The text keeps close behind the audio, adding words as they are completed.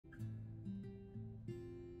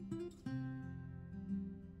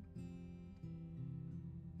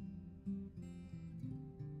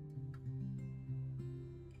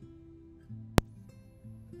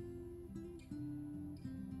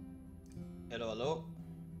Hello, hello.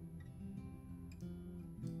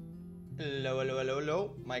 Hello, hello, hello,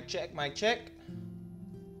 hello. Mic check, mic check.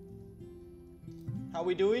 How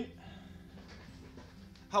we doing?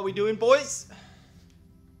 How we doing, boys?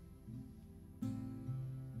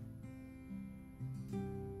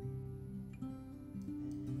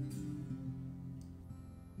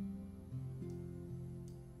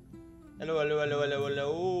 Hello, hello, hello, hello,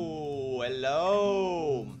 hello.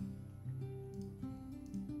 Hello.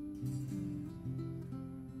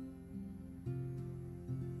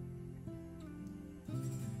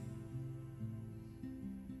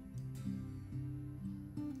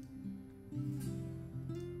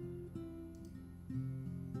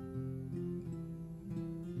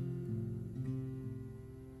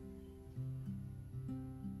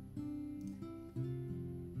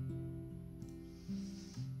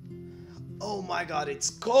 Oh my god, it's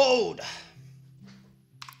cold!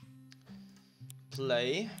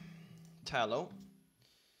 Play Tylo.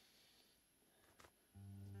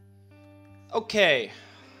 Okay,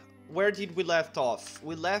 where did we left off?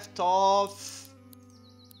 We left off...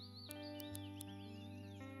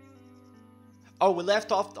 Oh, we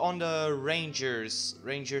left off on the Rangers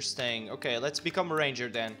thing. Okay, let's become a Ranger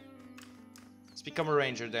then. Let's become a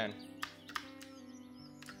Ranger then.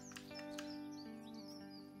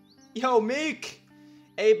 Yo, Meek!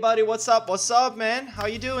 Hey, buddy, what's up? What's up, man? How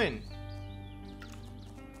you doing?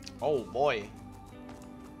 Oh, boy.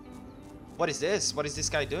 What is this? What is this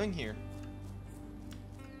guy doing here?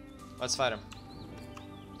 Let's fight him.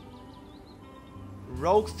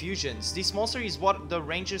 Rogue fusions. This monster is what the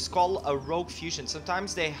Rangers call a rogue fusion.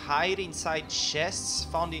 Sometimes they hide inside chests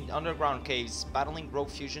found in underground caves. Battling rogue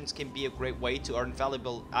fusions can be a great way to earn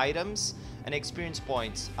valuable items and experience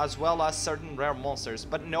points, as well as certain rare monsters.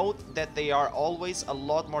 But note that they are always a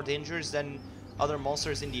lot more dangerous than other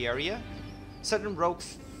monsters in the area. Certain rogue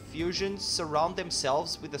fusions surround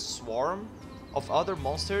themselves with a swarm of other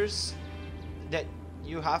monsters that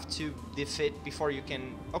you have to defeat before you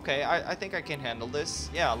can... Okay, I think I can handle this.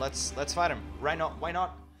 Yeah, let's fight him. Right now, why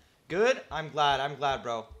not? Good? I'm glad,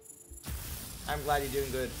 bro. I'm glad you're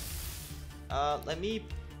doing good. Let me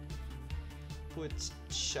put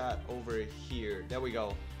chat over here. There we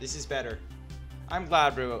go. This is better. I'm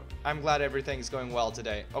glad, bro. I'm glad everything's going well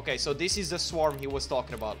today. Okay, so this is the swarm he was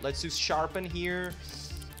talking about. Let's do sharpen here.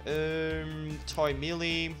 Toy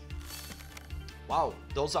melee. Wow,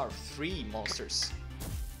 those are 3 monsters.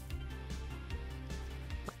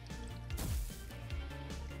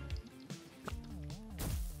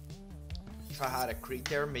 If I had a crit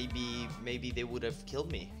there, maybe they would have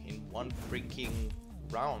killed me in one freaking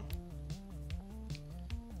round.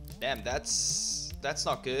 Damn, that's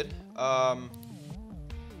not good.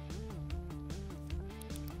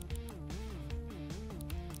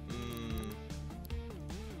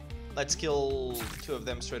 Let's kill 2 of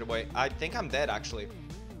them straight away. I think I'm dead, actually.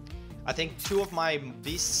 I think 2 of my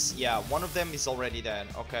beasts... Yeah, one of them is already dead.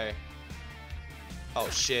 Okay. Oh,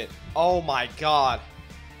 shit. Oh, my God.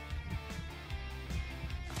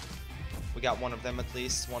 We got one of them at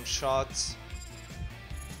least. 1 shot.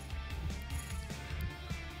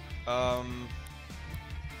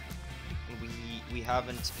 We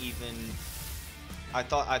haven't even... I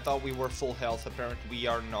thought we were full health. Apparently, we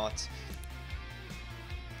are not.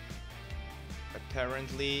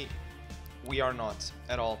 Apparently, we are not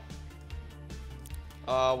at all.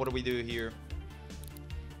 What do we do here?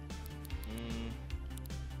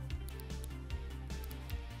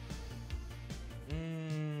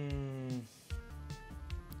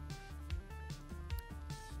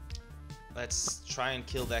 Let's try and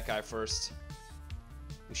kill that guy first.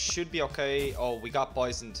 We should be okay. Oh, we got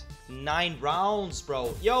poisoned. 9 rounds,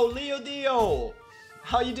 bro. Yo, Leo Dio!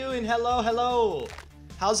 How you doing? Hello, hello.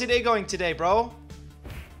 How's your day going today, bro?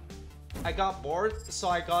 I got bored, so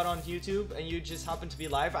I got on YouTube and you just happened to be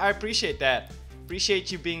live. I appreciate that.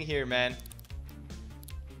 Appreciate you being here, man.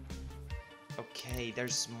 Okay,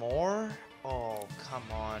 there's more? Oh, come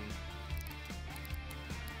on.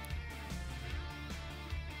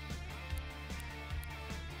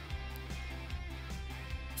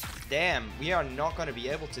 Damn, we are not going to be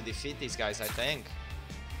able to defeat these guys, I think.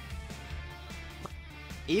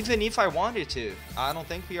 Even if I wanted to, I don't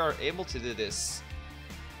think we are able to do this.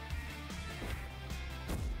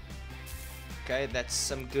 Okay, that's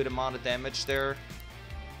some good amount of damage there.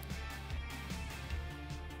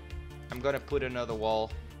 I'm gonna put another wall.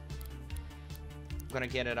 I'm gonna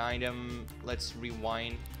get an item. Let's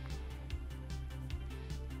rewind.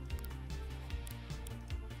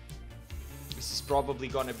 This is probably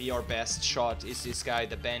gonna be our best shot, is this guy,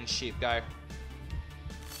 the band sheep guy.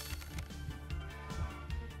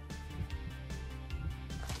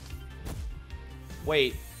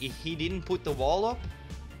 Wait, he didn't put the wall up?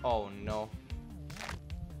 Oh no.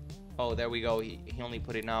 Oh, there we go. He only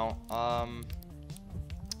put it now.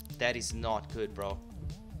 That is not good, bro.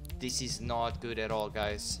 This is not good at all,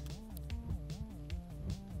 guys.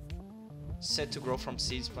 Set to grow from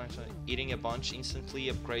seeds, plant, eating a bunch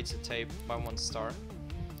instantly upgrades the tape by 1 star.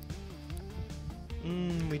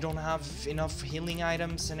 We don't have enough healing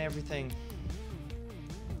items and everything.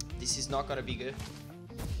 This is not gonna be good.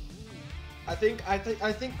 I think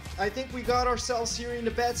we got ourselves here in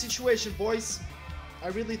a bad situation, boys. I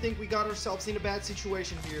really think we got ourselves in a bad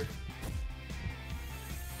situation here.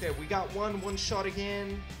 Okay, we got one shot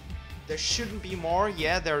again. There shouldn't be more.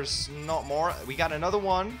 Yeah, there's not more. We got another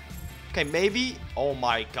one. Okay, maybe. Oh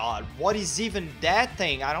my god, what is even that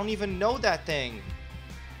thing? I don't even know that thing.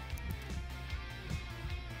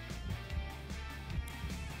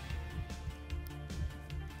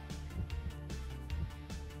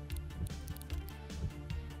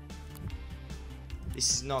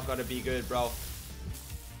 This is not gonna be good, bro.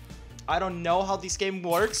 I don't know how this game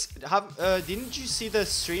works. Didn't you see the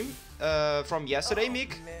stream from yesterday,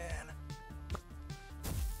 Mick? Man.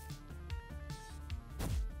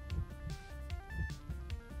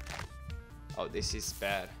 Oh, this is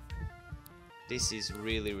bad. This is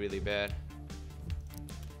really, really bad.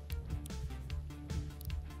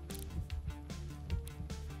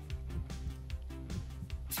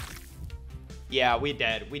 Yeah, we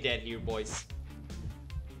dead. We dead here, boys.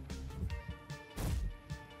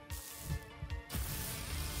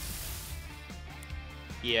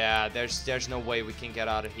 Yeah, there's no way we can get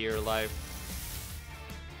out of here alive.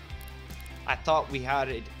 I thought we had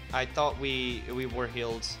it. I thought we were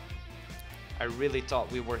healed. I really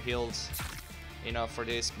thought we were healed enough for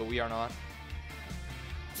this, but we are not.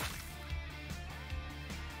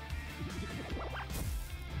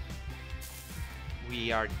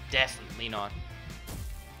 We are definitely not.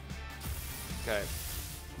 Okay.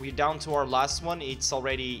 We're down to our last one. It's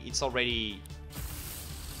already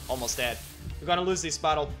almost dead. We're gonna lose this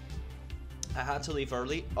battle. I had to leave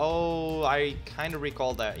early. Oh, I kind of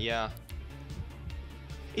recall that, yeah.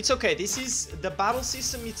 It's okay. This is the battle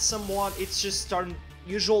system. It's just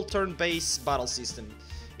usual turn-based battle system.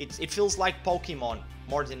 It feels like Pokemon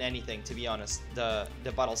more than anything, to be honest. The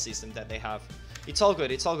battle system that they have. It's all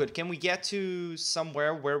good. It's all good. Can we get to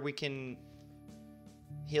somewhere where we can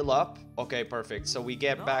heal up? Okay, perfect. So we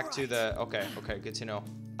get back to the. Okay, good to know.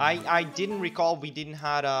 I didn't recall we didn't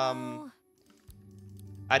had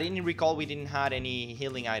I didn't recall we didn't had any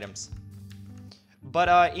healing items.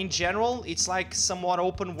 But in general, it's like somewhat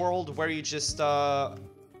open world where you just go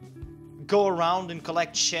around and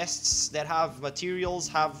collect chests that have materials,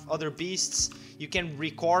 have other beasts. You can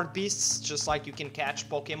record beasts, just like you can catch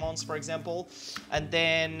Pokemons, for example. And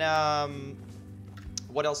then,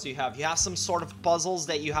 what else do you have? You have some sort of puzzles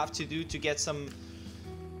that you have to do to get some,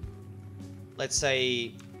 let's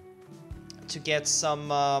say, to get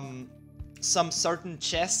some certain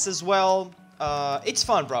chests as well. It's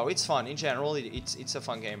fun, bro. It's fun. In general, it's a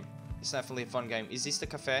fun game. It's definitely a fun game. Is this the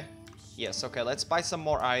cafe? Yes, okay. Let's buy some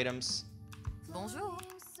more items. Bonjour.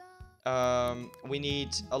 We need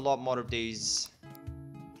a lot more of these.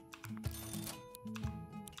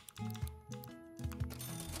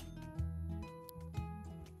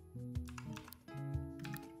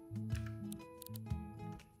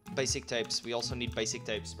 Basic tapes. We also need basic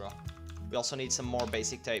tapes, bro. We also need some more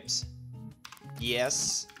basic tapes.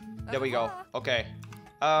 Yes. There we go. Okay.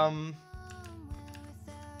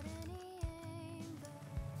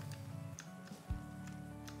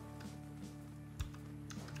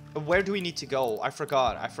 Where do we need to go? I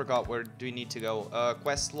forgot where do we need to go.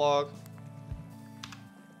 Quest log.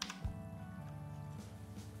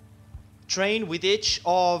 Train with each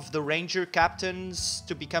of the ranger captains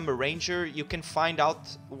to become a ranger. You can find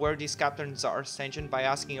out where these captains are stationed by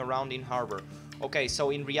asking around in harbor. Okay,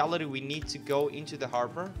 so in reality we need to go into the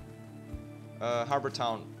harbor. Harbor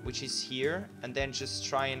town, which is here, and then just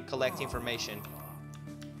try and collect information.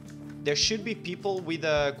 There should be people with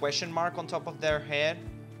a question mark on top of their head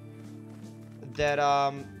that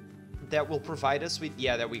will provide us with.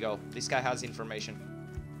 Yeah, there we go. This guy has information.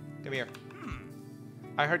 Come here.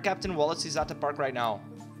 I heard Captain Wallace is at the park right now.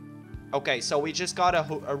 Okay, so we just got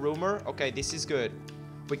a rumor. Okay, this is good.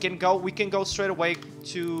 We can go straight away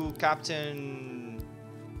to Captain.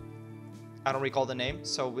 I don't recall the name,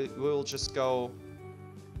 so we'll just go.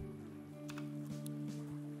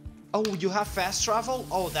 Oh, you have fast travel?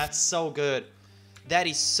 Oh, that's so good. That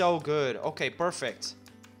is so good. Okay, perfect.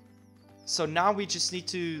 So now we just need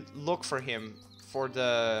to look for him, for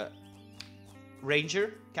the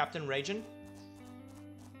Ranger, Captain Rajan.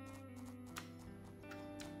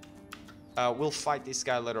 We'll fight this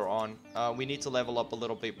guy later on. We need to level up a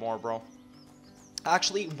little bit more, bro.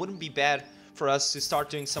 Actually, it wouldn't be bad for us to start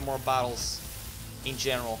doing some more battles in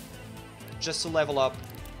general, just to level up.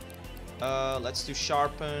 Let's do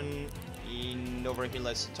sharpen. In over here,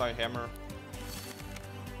 let's do toy hammer.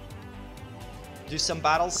 Do some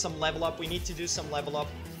battles, some level up. We need to do some level up.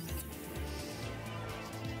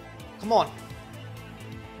 Come on.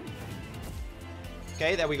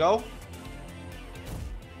 Okay, there we go.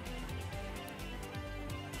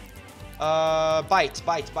 Bite.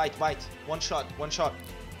 One shot.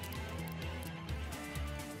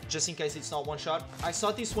 Just in case it's not one shot. I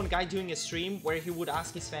saw this one guy doing a stream where he would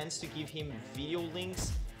ask his fans to give him video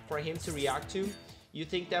links for him to react to. You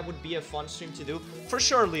think that would be a fun stream to do? For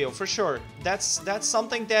sure, Leo, for sure. That's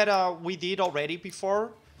something that we did already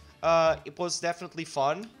before. It was definitely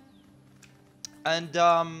fun. And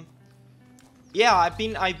yeah, I've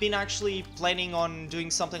been actually planning on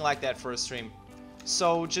doing something like that for a stream.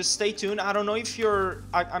 So just stay tuned. I don't know if you're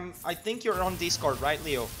I think you're on Discord, right,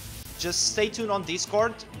 Leo? Just stay tuned on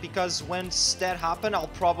Discord, because once that happens, I'll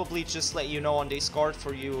probably just let you know on Discord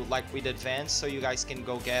for you, like with advance, so you guys can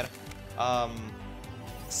go get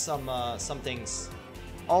some things.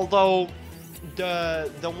 Although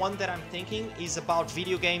the one that I'm thinking is about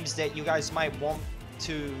video games that you guys might want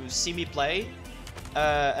to see me play,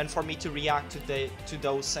 and for me to react to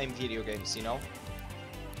those same video games, you know.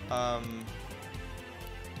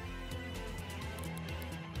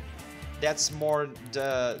 That's more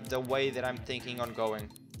the way that I'm thinking on going.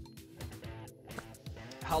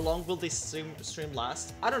 How long will this stream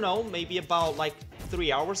last? I don't know, maybe about like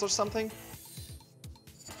 3 hours or something.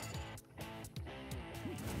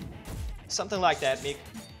 Something like that, Mick.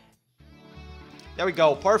 There we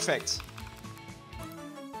go, perfect.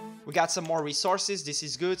 We got some more resources, this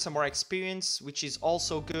is good. Some more experience, which is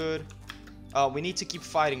also good. We need to keep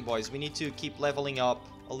fighting, boys. We need to keep leveling up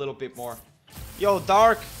a little bit more. Yo,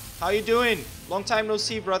 Dark! How you doing? Long time no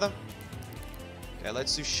see, brother. Okay,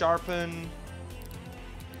 let's do sharpen.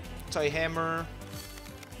 Toy hammer.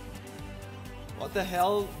 What the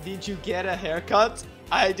hell? Did you get a haircut?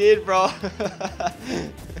 I did, bro.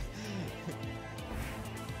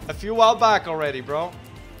 A few while back already, bro.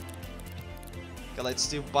 Okay, let's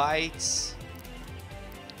do bites.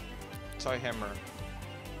 Toy hammer.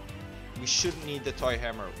 We shouldn't need the toy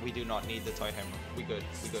hammer. We do not need the toy hammer. We good.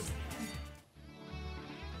 We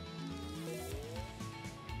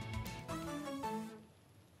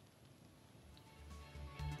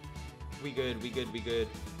good. We good.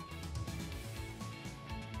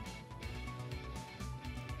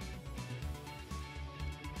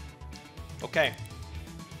 Okay.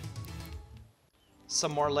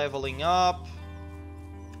 Some more leveling up.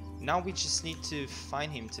 Now we just need to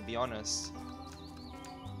find him, to be honest.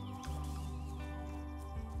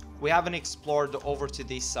 We haven't explored over to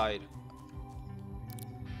this side.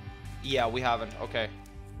 Yeah, we haven't. Okay.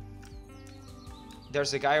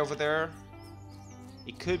 There's a guy over there.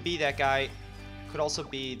 It could be that guy. Could also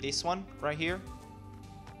be this one right here.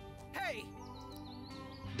 Hey.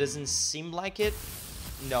 Doesn't seem like it.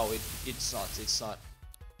 No, it's not. It's not.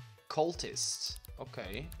 Cultist.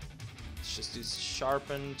 Okay. Let's just do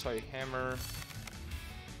sharpen, toy hammer.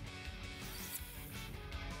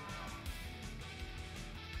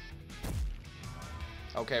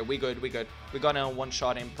 Okay, we good. We're gonna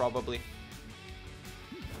one-shot him probably.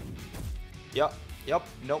 Yup.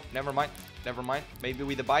 Nope, never mind. Maybe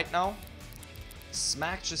with the bite now.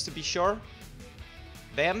 Smack just to be sure.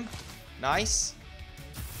 Bam. Nice.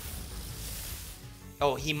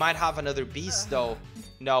 Oh, he might have another beast though.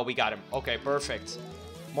 No, we got him. Okay, perfect.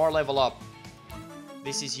 More level up.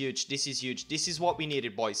 This is huge. This is what we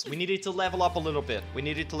needed, boys. We needed to level up a little bit.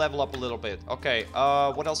 Okay,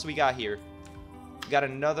 what else do we got here? We got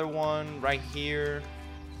another one right here.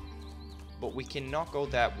 But we cannot go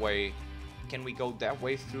that way. Can we go that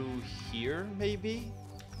way through here, maybe?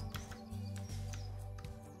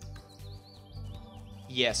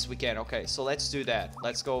 Yes, we can. Okay, so let's do that.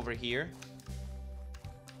 Let's go over here.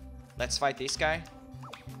 Let's fight this guy.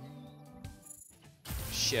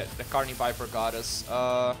 Shit, the Carny Viper got us.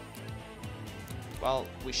 Well,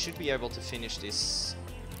 we should be able to finish this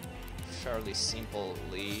fairly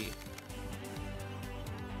simply.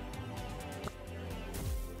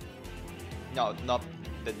 No, not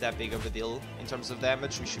that big of a deal in terms of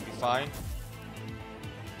damage. We should be fine.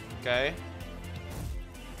 Okay.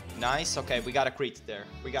 Nice. Okay, we got a crit there.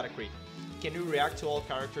 can you react to all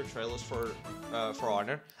character trailers for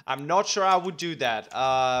Honor? I'm not sure I would do that.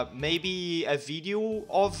 Maybe a video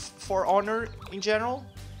of For Honor in general,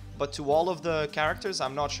 but to all of the characters,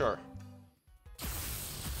 I'm not sure.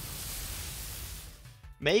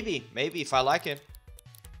 Maybe if I like it.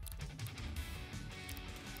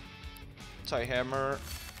 Toy Hammer.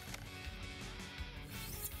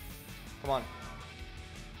 Come on.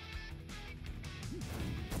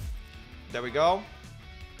 There we go.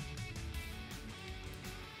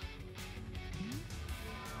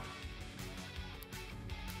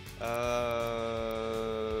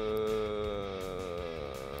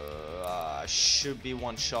 Should be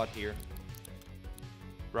one shot here.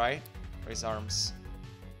 Right? Raise arms.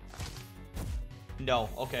 No,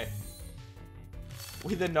 okay.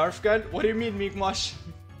 With a Nerf gun? What do you mean, Mikmosh?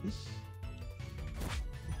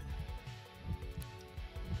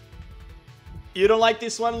 You don't like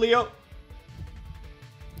this one, Leo?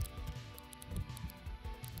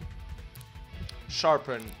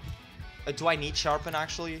 Sharpen. Do I need sharpen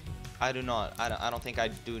actually? I do not. I don't think I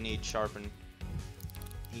do need sharpen.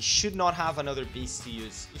 He should not have another beast to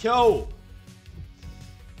use. Yo!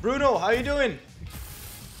 Bruno, how you doing?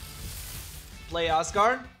 Play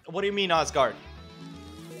Asgard? What do you mean Asgard?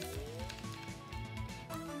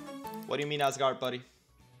 What do you mean Asgard, buddy?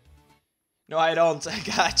 No, I don't. I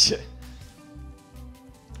gotcha.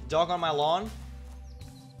 Dog on my lawn?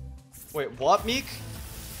 Wait, what, Meek?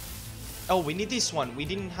 Oh, we need this one. We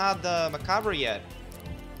didn't have the Macabre yet.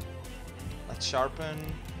 Let's sharpen.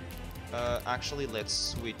 Actually, let's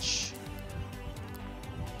switch.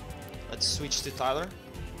 Let's switch to Tyler.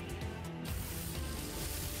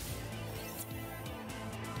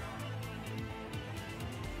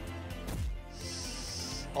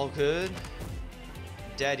 All good.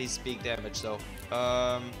 That is big damage though.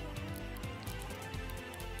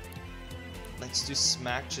 Let's do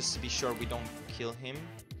smack just to be sure we don't kill him.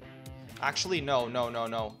 Actually, no.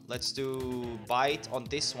 Let's do bite on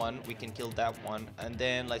this one. We can kill that one. And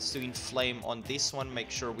then let's do inflame on this one.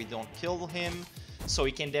 Make sure we don't kill him. So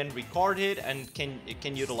we can then record it and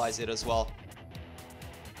can utilize it as well.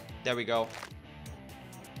 There we go.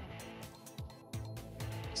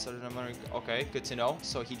 Okay, good to know.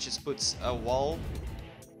 So he just puts a wall.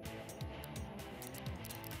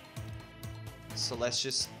 So let's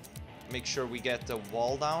just make sure we get the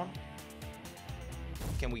wall down.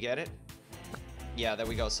 Can we get it? Yeah, there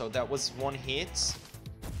we go. So that was one hit.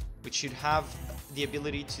 We should have the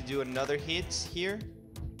ability to do another hit here.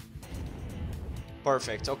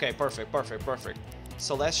 Perfect. Okay, perfect.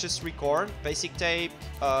 So let's just record. Basic tape,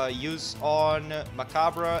 use on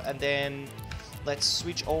Macabre, and then let's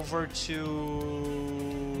switch over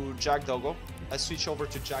to Jack Dogo. Let's switch over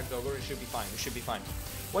to Jack Dogo. It should be fine.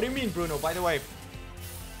 What do you mean, Bruno? By the way.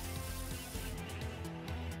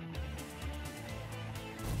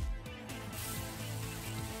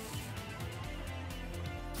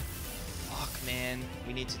 Fuck, man.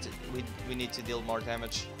 We need to deal more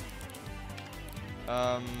damage.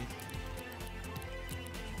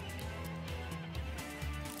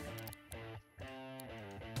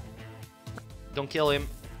 Don't kill him.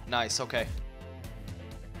 Nice, okay.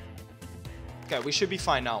 Okay, we should be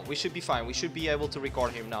fine now. We should be able to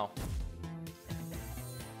record him now.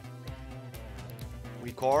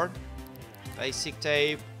 Record. Basic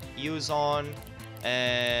tape. Use on.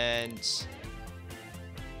 And...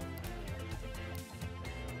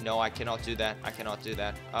 no, I cannot do that.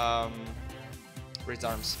 Raise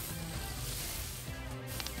arms.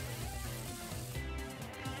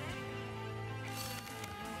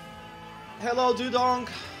 Hello, Dudong.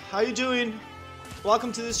 How you doing?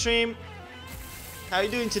 Welcome to the stream. How you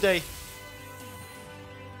doing today?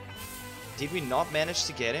 Did we not manage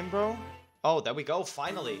to get him, bro? Oh, there we go.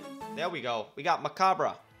 Finally. There we go. We got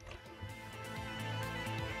Macabre.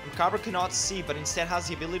 Macabre cannot see, but instead has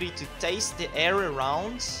the ability to taste the air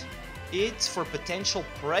around it for potential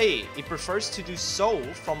prey. It prefers to do so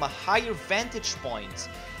from a higher vantage point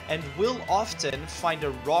and will often find a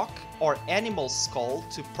rock or animal skull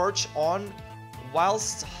to perch on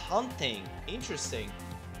whilst hunting. Interesting.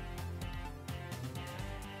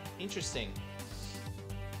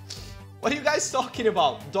 What are you guys talking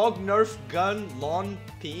about? Dog, Nerf, gun, lawn,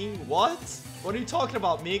 peeing? What? What are you talking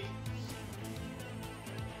about, Meek?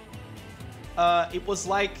 It was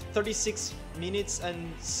like 36 minutes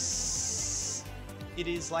and it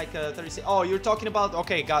is like 36. Oh, you're talking about,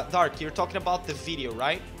 okay, Dark, you're talking about the video,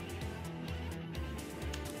 right?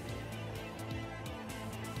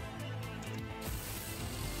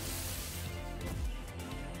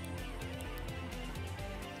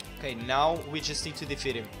 Okay, now we just need to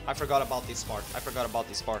defeat him. I forgot about this part.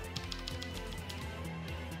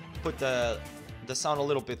 put the sound a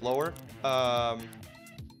little bit lower. I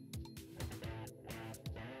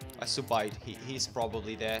Subite. He's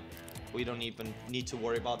probably dead. We don't even need to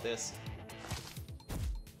worry about this.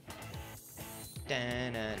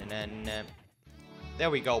 There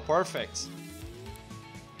we go. Perfect.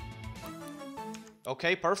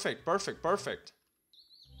 Okay, perfect, perfect, perfect.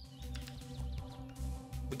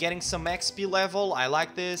 We're getting some XP level. I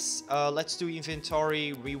like this. Let's do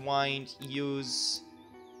inventory, rewind, use.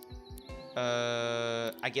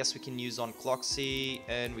 I guess we can use on Cloxy,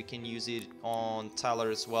 and we can use it on Tyler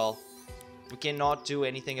as well. We cannot do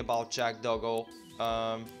anything about Jack Doggo,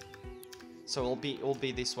 so it'll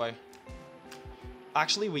be this way.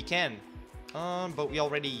 Actually, we can, but we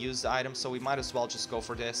already used the item, so we might as well just go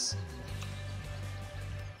for this.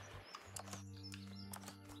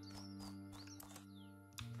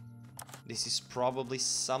 This is probably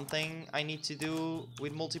something I need to do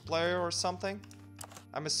with multiplayer or something,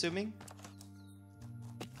 I'm assuming.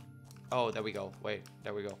 Oh, there we go. Wait,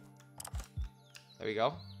 there we go. There we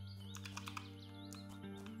go.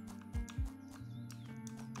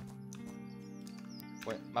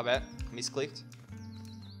 Wait, my bad. Misclicked.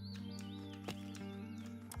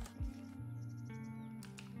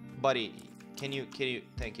 Buddy, can you,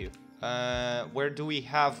 thank you. Where do we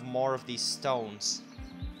have more of these stones?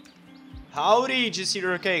 Howdy, Just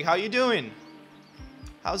Eater Cake, how you doing?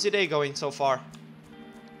 How's your day going so far?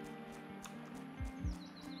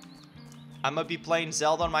 I'm gonna be playing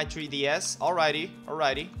Zelda on my 3DS. Alrighty,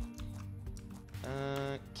 alrighty.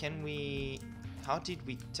 Can we... How did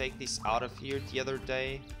we take this out of here the other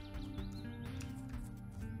day?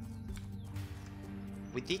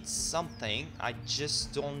 We did something. I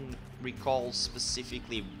just don't recall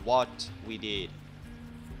specifically what we did.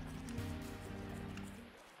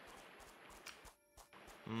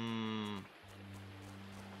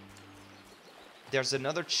 There's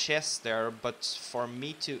another chest there, but for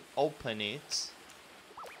me to open it...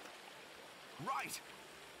 Right.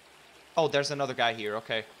 Oh, there's another guy here,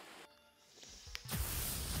 okay.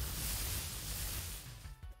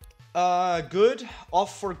 Good?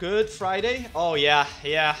 Off for good Friday? Oh yeah,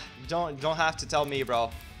 yeah. Don't have to tell me,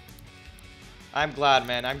 bro. I'm glad,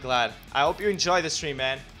 man, I'm glad. I hope you enjoy the stream,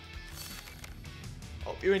 man.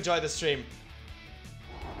 Hope you enjoy the stream.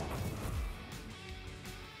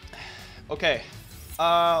 Okay.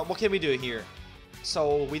 What can we do here?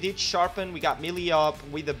 So we did sharpen, we got melee up.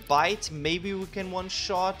 With a bite, maybe we can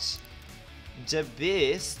one-shot the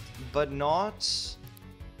beast, but not...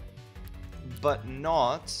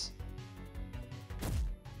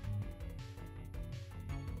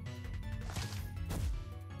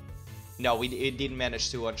 No, it didn't manage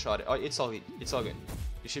to one-shot it. Oh, it's all good. It's all good.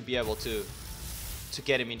 You should be able to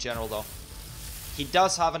get him in general, though. He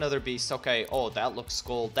does have another beast. Okay. Oh, that looks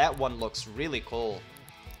cool. That one looks really cool.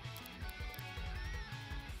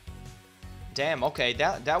 Damn, okay.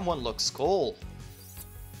 That one looks cool.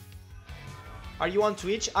 Are you on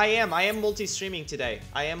Twitch? I am. I am multi-streaming today.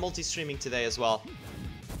 I am multi-streaming today as well.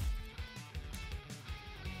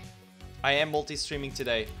 I am multi-streaming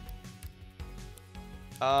today.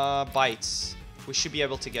 Bites. We should be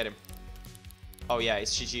able to get him. Oh yeah,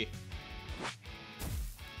 it's GG.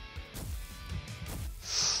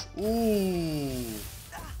 Ooh.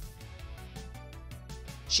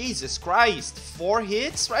 Jesus Christ. 4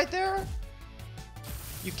 hits right there?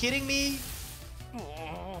 You kidding me?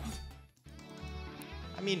 I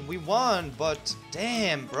mean, we won, but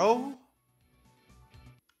damn, bro.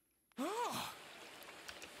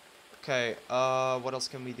 Okay, what else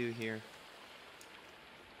can we do here?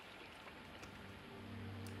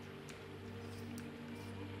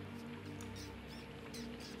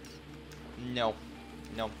 No.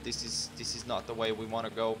 No, this is not the way we want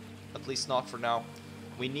to go. At least not for now.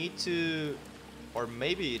 We need to... Or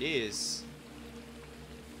maybe it is.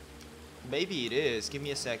 Maybe it is. Give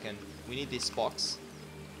me a second. We need this box.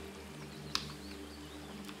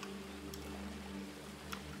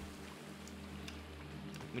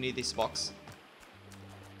 We need this box.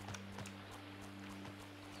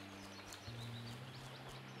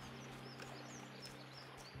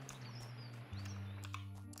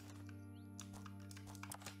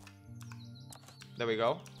 There we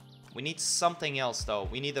go. We need something else though.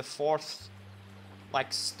 We need a 4th,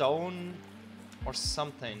 like, stone or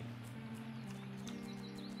something.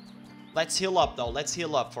 Let's heal up though. Let's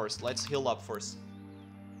heal up first. Let's heal up first.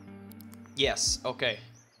 Yes, okay.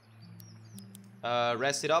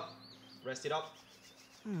 Rest it up. Rest it up.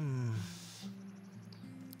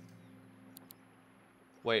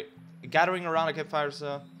 Wait. Gathering around a campfire,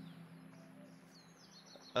 so...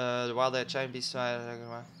 while that giant beast...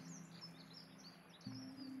 are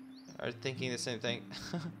thinking the same thing.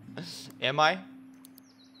 Am I?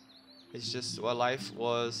 It's just what life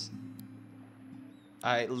was.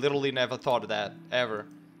 I literally never thought of that, ever.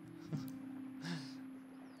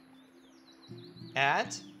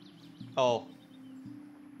 At? Oh.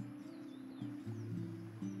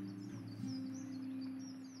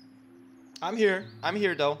 I'm here. I'm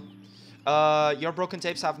here, though. Your broken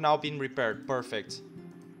tapes have now been repaired. Perfect.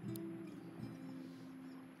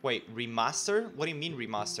 Wait, remaster? What do you mean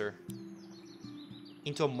remaster?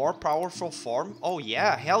 Into a more powerful form? Oh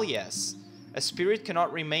yeah, hell yes. A spirit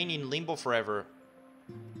cannot remain in limbo forever.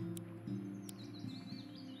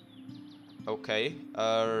 Okay,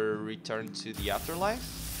 return to the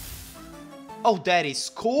afterlife. Oh, that is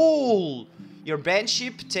cool! Your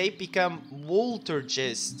bandship tape become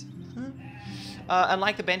Woltergist.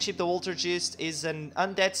 Unlike the bandship, the Woltergist is an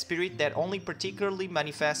undead spirit that only particularly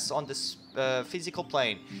manifests on the physical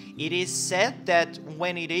plane. It is said that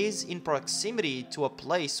when it is in proximity to a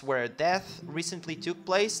place where death recently took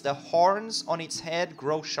place, the horns on its head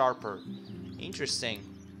grow sharper. Interesting.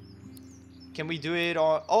 Can we do it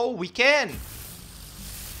on... Oh, we can!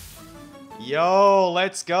 Yo,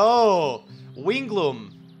 let's go!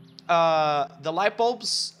 Wingloom. The light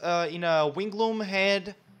bulbs in a Wingloom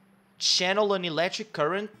head channel an electric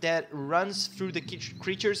current that runs through the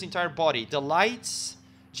creature's entire body. The lights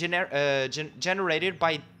generated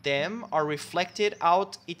by them are reflected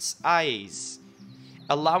out its eyes,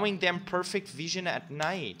 allowing them perfect vision at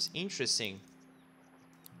night. Interesting.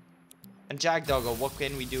 And Jack Doggo, what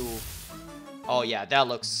can we do? Oh yeah, that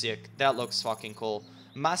looks sick. That looks fucking cool.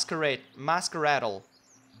 Masqueradle.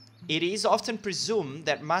 It is often presumed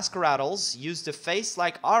that masqueradles use the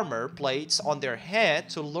face-like armor plates on their head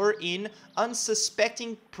to lure in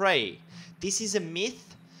unsuspecting prey. This is a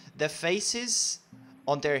myth. The faces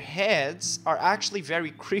on their heads are actually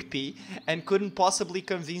very creepy and couldn't possibly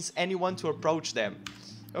convince anyone to approach them.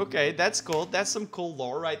 Okay, that's cool. That's some cool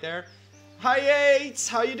lore right there. Hi Yates,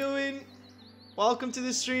 how you doing? Welcome to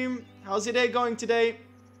the stream. How's your day going today?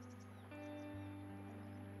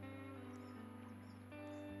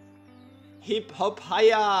 Hip hop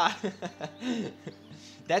hiya!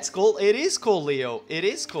 That's cool. It is cool, Leo. It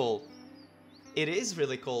is cool. It is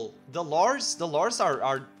really cool. The lores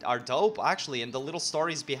are dope actually, and the little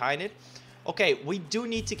stories behind it. Okay, we do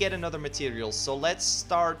need to get another material, so let's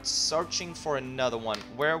start searching for another one.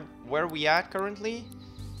 Where are we at currently?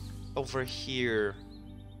 Over here.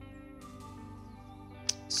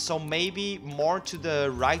 So maybe more to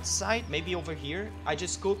the right side, maybe over here. I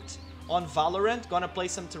just cooked on Valorant, gonna play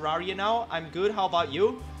some Terraria now. I'm good, how about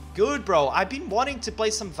you? Good, bro. I've been wanting to play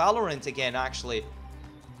some Valorant again, actually.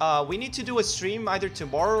 We need to do a stream either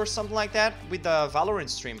tomorrow or something like that with the Valorant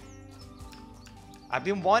stream. I've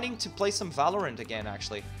been wanting to play some Valorant again,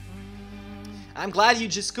 actually. I'm glad you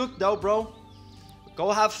just cooked though, bro.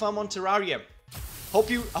 Go have fun on Terraria. Hope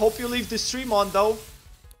you leave the stream on though.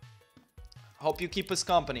 Hope you keep us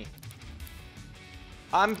company.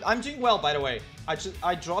 I'm doing well, by the way.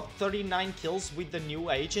 I dropped 39 kills with the new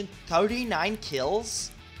agent. 39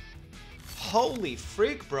 kills? Holy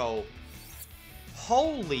freak, bro.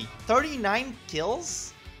 Holy 39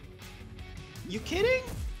 kills? You kidding?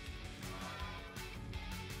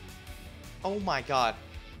 Oh my god.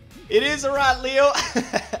 It is a rat, Leo.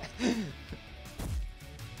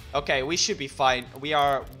 Okay, we should be fine. We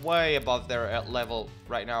are way above their level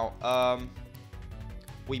right now.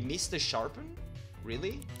 We missed the sharpen?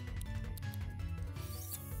 Really?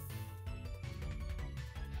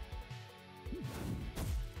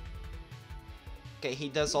 Okay, he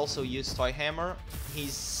does also use Toy Hammer.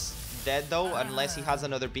 He's dead though, unless he has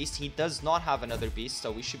another beast. He does not have another beast,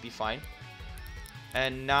 so we should be fine.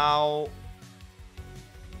 And now...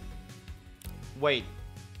 Wait.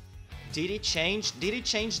 Did he change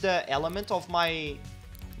the element of my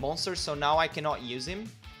monster so now I cannot use him?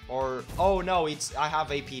 Or... Oh no, I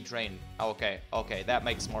have AP drain. Okay, okay, that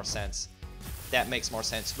makes more sense. That makes more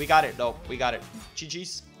sense. We got it though, we got it.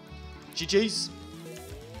 GG's. GG's.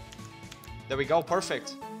 There we go,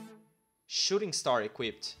 perfect. Shooting star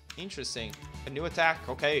equipped. Interesting. A new attack,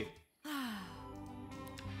 okay.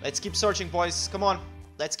 Let's keep searching, boys. Come on.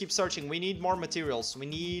 Let's keep searching. We need more materials. We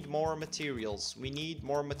need more materials. We need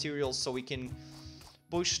more materials so we can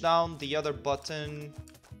push down the other button.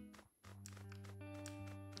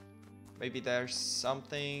 Maybe there's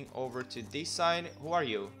something over to this side. Who are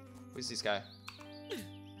you? Who's this guy?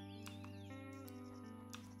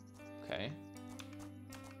 Okay.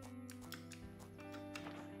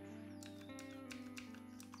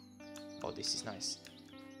 Oh, this is nice.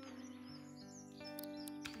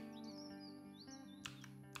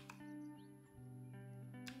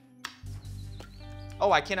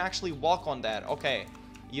 Oh, I can actually walk on that. Okay.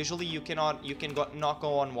 Usually you not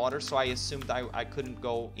go on water, so I assumed I couldn't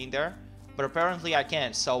go in there. But apparently I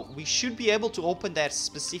can, so we should be able to open that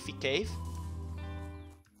specific cave.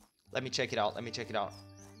 Let me check it out, let me check it out.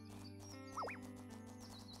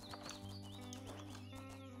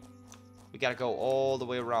 We gotta go all the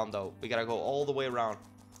way around though. We gotta go all the way around.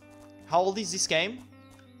 How old is this game?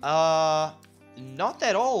 Not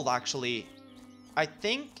that old actually. I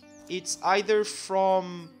think it's either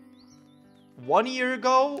from 1 year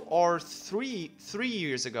ago or three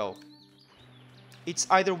years ago. It's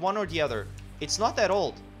either one or the other. It's not that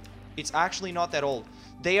old. It's actually not that old.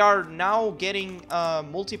 They are now getting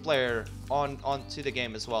multiplayer onto the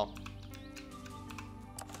game as well.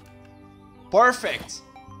 Perfect.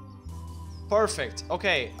 Perfect.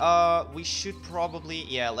 Okay. We should probably,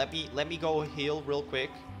 yeah. Let me go heal real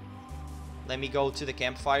quick. Let me go to the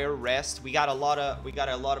campfire, rest. We got a lot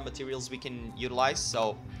of materials we can utilize.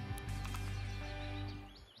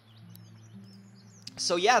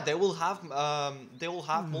 So yeah, they will have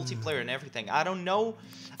multiplayer and everything. I don't know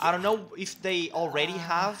if they already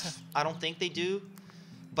have. I don't think they do,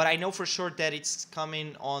 but I know for sure that it's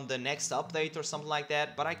coming on the next update or something like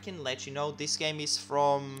that. But I can let you know this game is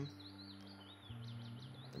from.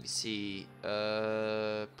 Let me see.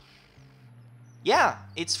 Yeah,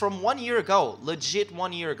 it's from 1 year ago. Legit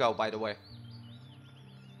 1 year ago, by the way.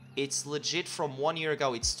 It's legit from 1 year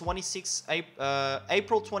ago. It's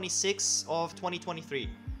April 26th of 2023.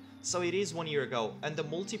 So it is 1 year ago. And the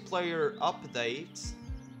multiplayer update...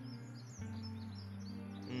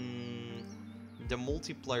 the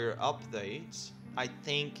multiplayer update, I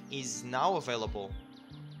think, is now available.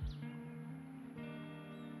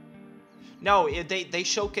 No, they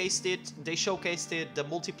showcased it. They showcased it, the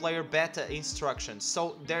multiplayer beta instructions.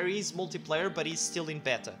 So there is multiplayer, but it's still in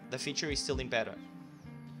beta. The feature is still in beta.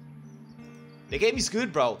 The game is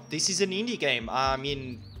good, bro. This is an indie game. I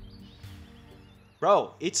mean,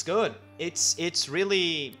 bro, it's good. It's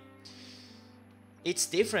really, it's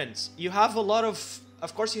different. You have a lot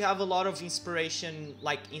of course, you have a lot of inspiration,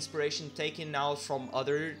 like inspiration taken now from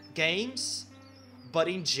other games, but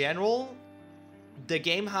in general, the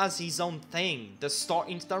game has its own thing.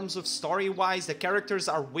 In terms of story-wise, the characters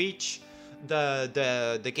are rich.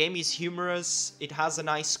 The game is humorous. It has a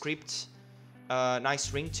nice script,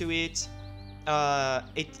 nice ring to it.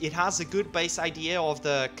 It has a good base idea of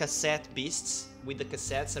the cassette beasts, with the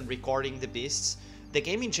cassettes and recording the beasts. The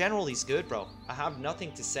game in general is good, bro. I have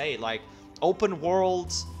nothing to say. Like, open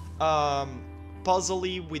world,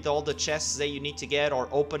 puzzle-y with all the chests that you need to get, or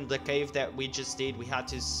open the cave that we just did. We had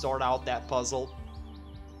to sort out that puzzle.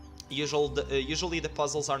 Usually the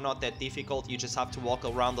puzzles are not that difficult. You just have to walk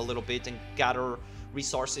around a little bit and gather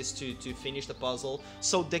resources to finish the puzzle.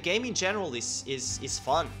 So the game in general is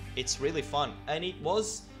fun. It's really fun. And it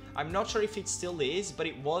was, I'm not sure if it still is, but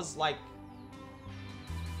it was like,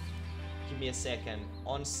 give me a second,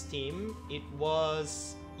 on Steam it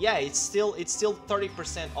was, yeah, it's still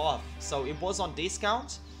 30% off. So it was on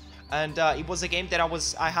discount, and it was a game that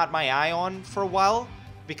I had my eye on for a while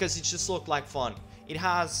because it just looked like fun. It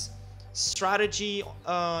has strategy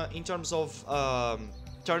in terms of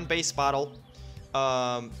turn-based battle.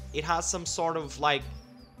 It has some sort of like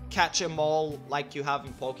catch 'em all like you have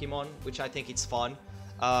in Pokemon, which I think it's fun.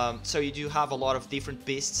 So you do have a lot of different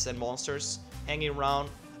beasts and monsters hanging around.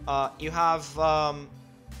 You have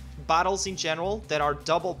battles in general that are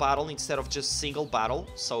double battle instead of just single battle,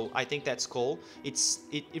 so I think that's cool.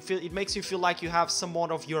 It makes you feel like you have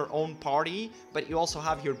somewhat of your own party, but you also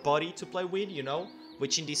have your buddy to play with, you know,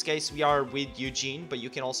 which in this case we are with Eugene, but you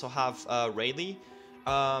can also have Rayleigh.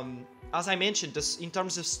 As I mentioned, in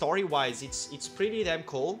terms of story-wise, it's pretty damn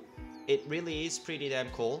cool. It really is pretty damn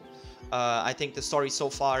cool. I think the story so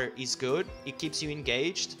far is good. It keeps you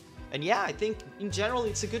engaged. And yeah, I think in general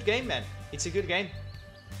it's a good game, man. It's a good game.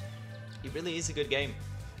 It really is a good game.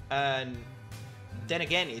 And then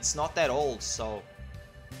again, it's not that old, so...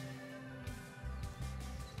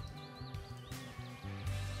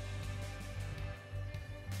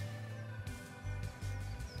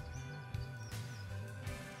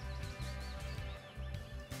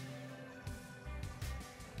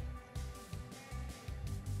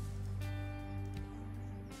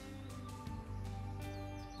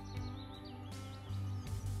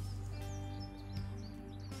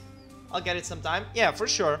 I'll get it sometime. Yeah, for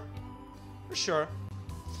sure. For sure.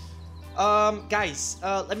 Guys,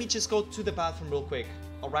 let me just go to the bathroom real quick.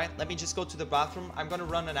 Alright, let me just go to the bathroom. I'm gonna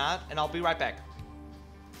run an ad and I'll be right back.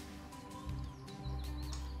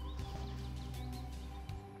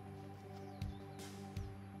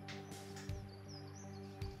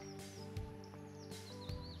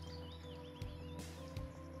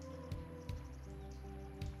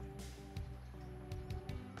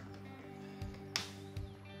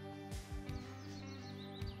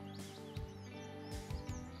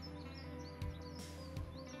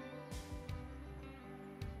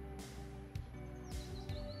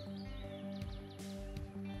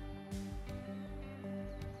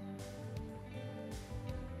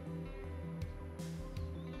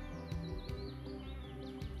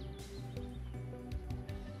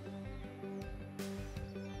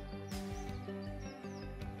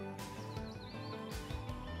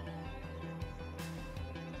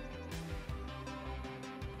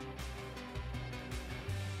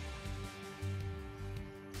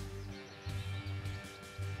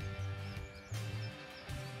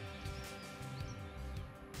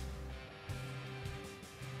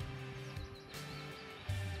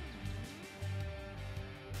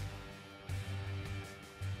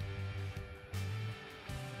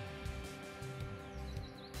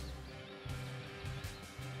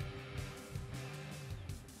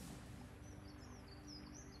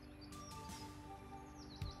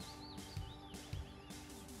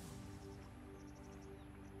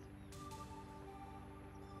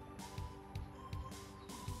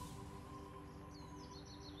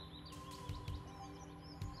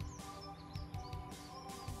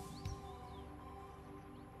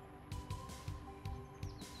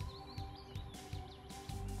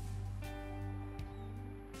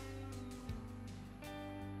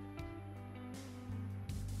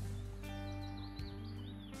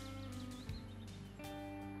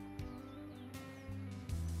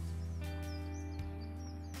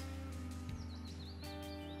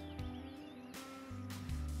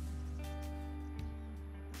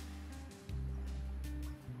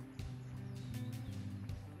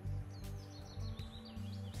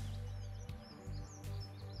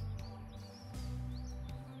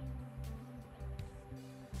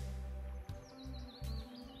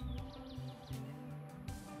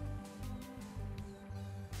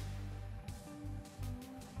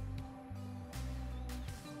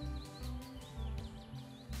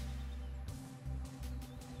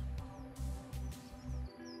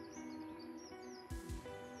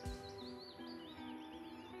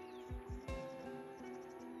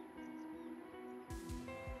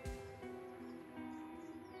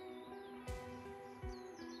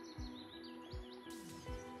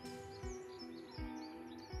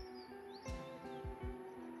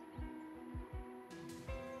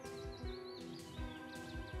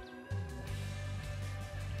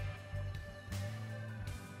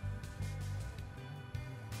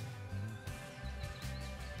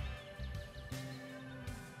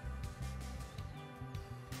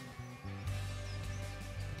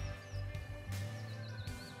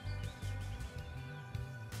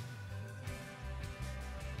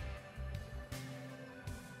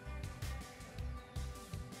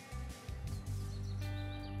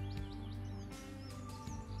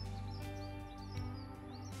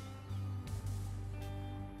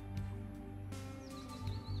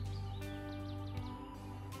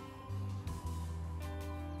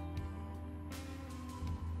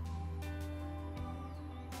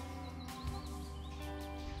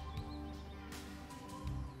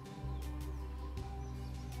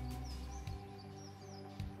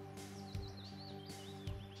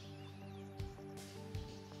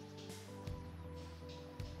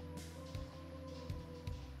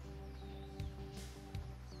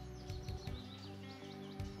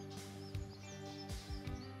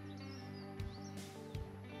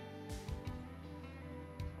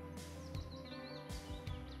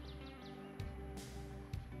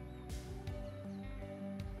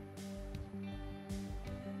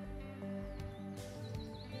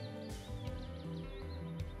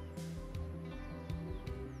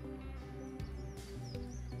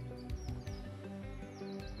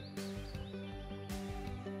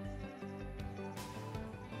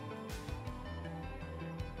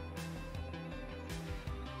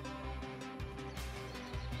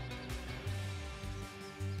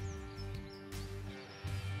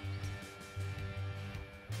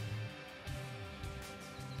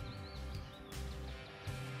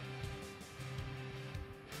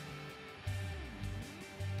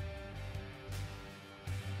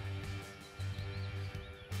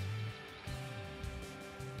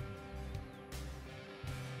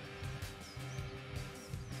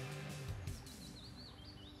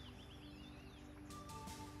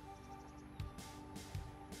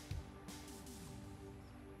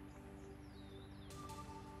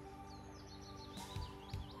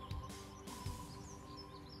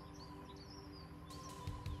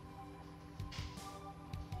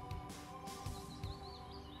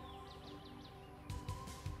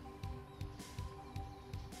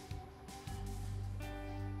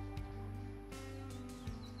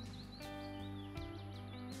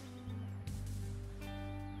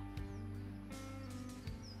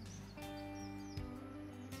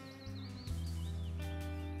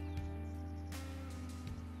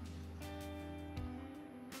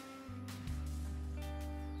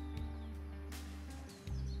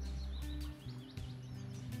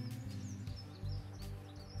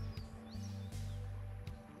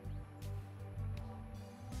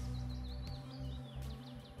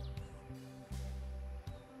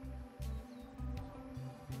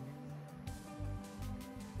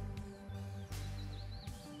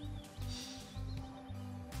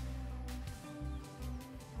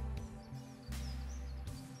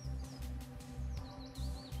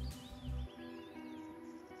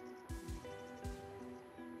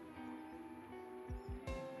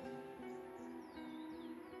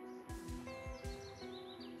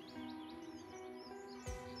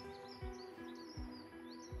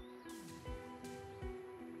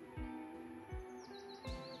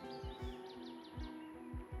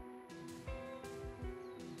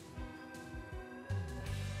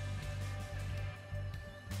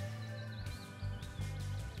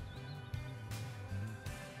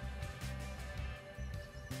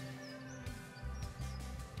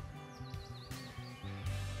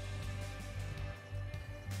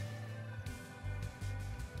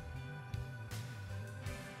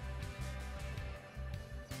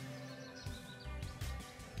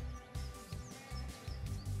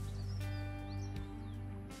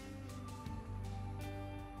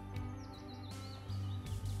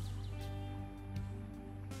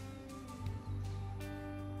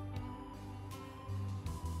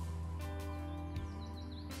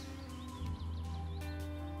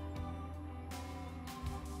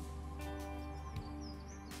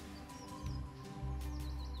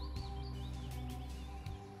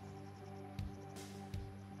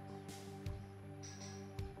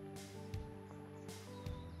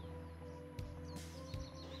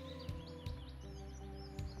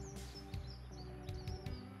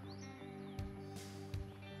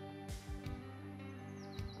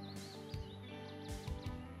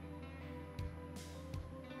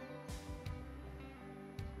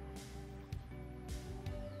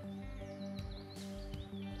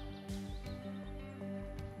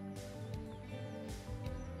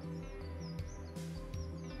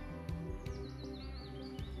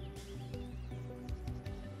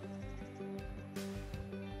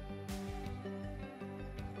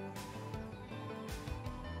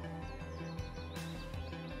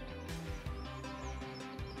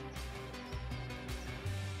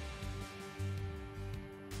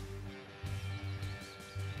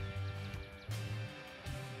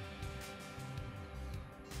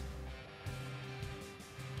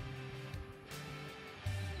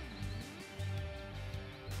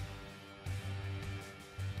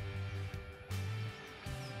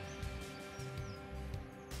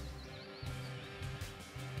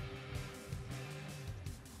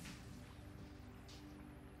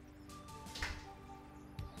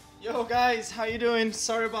 Yo guys, how you doing?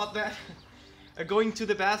 Sorry about that. Going to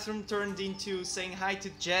the bathroom turned into saying hi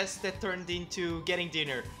to Jess, that turned into getting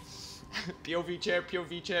dinner. POV chair,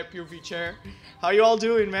 POV chair, POV chair. How you all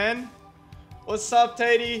doing, man? What's up,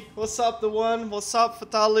 Teddy? What's up, the one? What's up,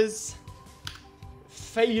 Fatalis?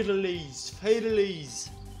 Fatalies,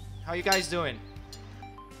 Fatalies. How you guys doing?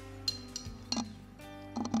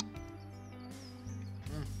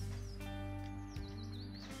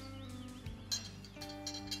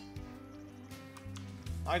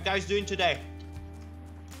 How you guys doing today?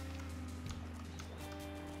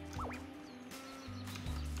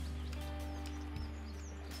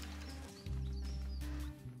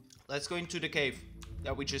 Let's go into the cave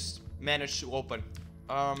that we just managed to open.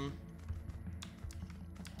 How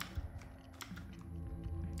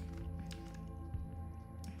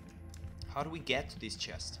do we get to this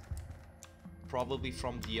chest? Probably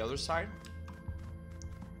from the other side?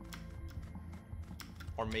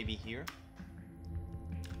 Or maybe here?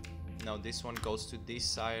 No, this one goes to this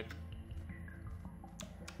side.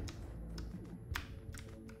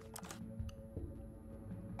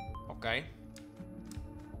 Okay.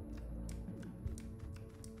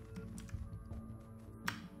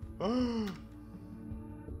 Don't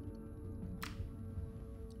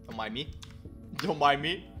mind me. Don't mind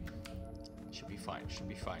me. Should be fine. Should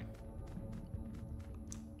be fine.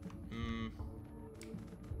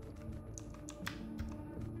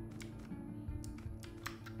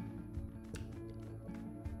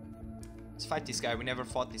 Let's fight this guy. We never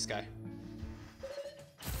fought this guy.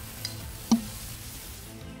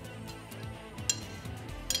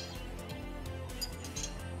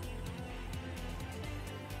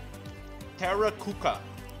 Terracuca.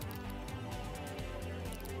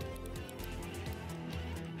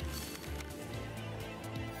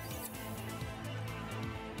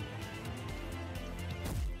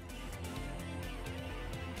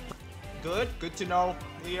 Good to know,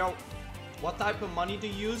 Leo. What type of money do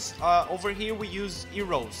you use? Over here we use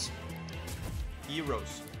euros.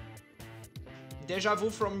 Euros. Deja vu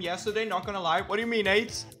from yesterday, not gonna lie. What do you mean,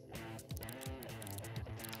 AIDS?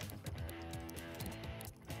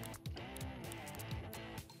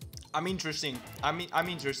 I'm interested. I'm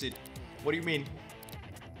interested. What do you mean?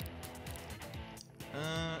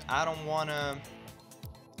 I don't wanna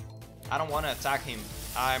attack him.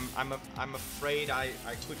 I'm afraid I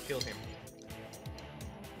could kill him.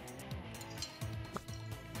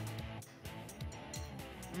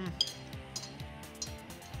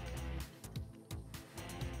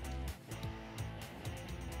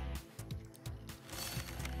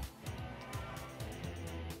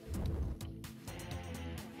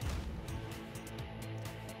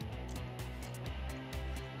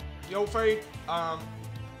 Yo, Fairy,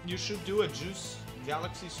 you should do a Juice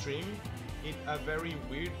Galaxy stream. It's a very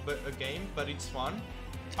weird a game, but it's fun.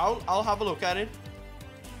 I'll have a look at it.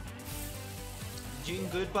 Doing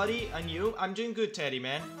good, buddy, and you? I'm doing good, Teddy,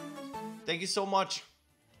 man. Thank you so much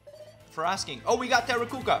for asking. Oh, we got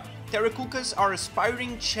Terracuca. Terracucas are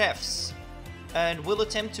aspiring chefs and will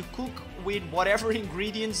attempt to cook with whatever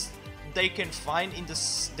ingredients they can find in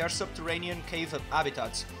their subterranean cave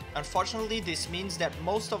habitats. Unfortunately, this means that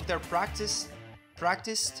most of their practiced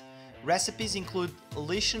recipes include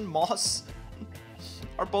lichen moss.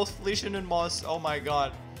 Are both lichen and moss. Oh my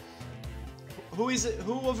god. Who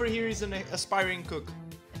over here is an aspiring cook?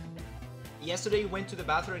 Yesterday you went to the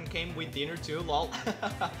bathroom and came with dinner too, lol.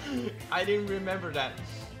 I didn't remember that.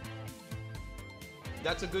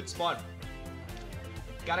 That's a good spot.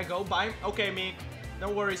 Gotta go, bye. Okay, me. No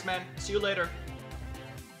worries, man. See you later.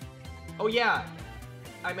 Oh yeah.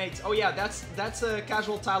 I made. Oh yeah, that's a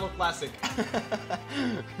casual Tylo classic.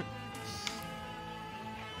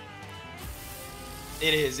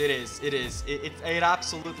 It is. It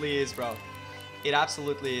absolutely is, bro. It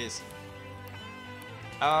absolutely is.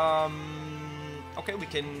 Okay, we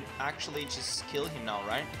can actually just kill him now,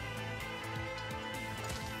 right?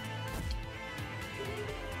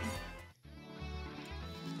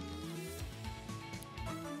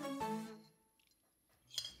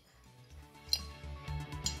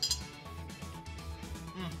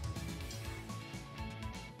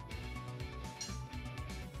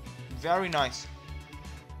 Very nice.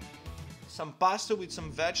 Some pasta with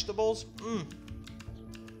some vegetables.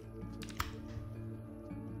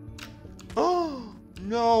 Oh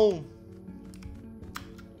no.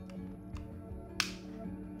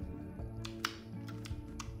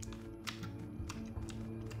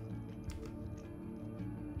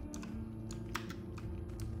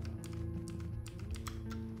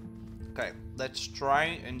 Okay, let's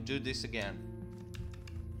try and do this again.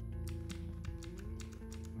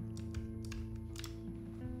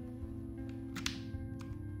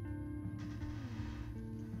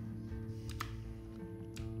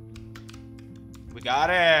 We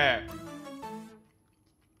got it.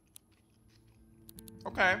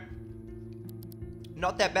 Okay.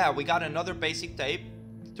 Not that bad. We got another basic tape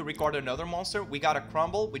to record another monster. We got a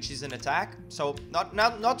crumble, which is an attack. So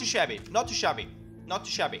not too shabby. Not too shabby. Not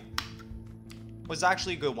too shabby. Was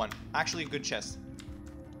actually a good one. Actually a good chest.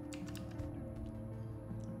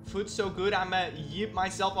 Food's so good, I'ma yeet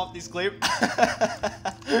myself off this cliff.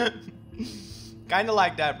 Kinda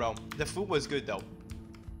like that, bro. The food was good though.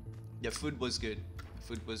 The food was good. The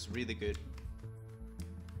food was really good.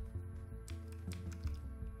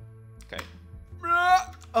 Okay.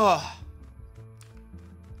 Oh.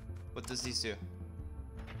 What does this do?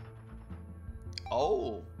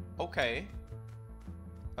 Oh, okay.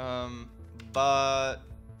 But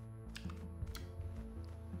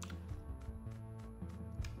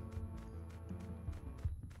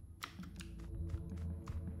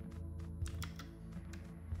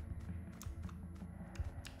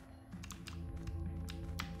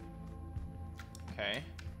okay.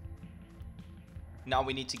 Now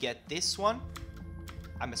we need to get this one.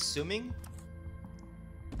 I'm assuming.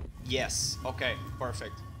 Yes. Okay.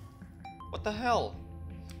 Perfect. What the hell?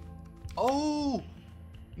 Oh!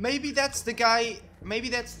 Maybe that's the guy. Maybe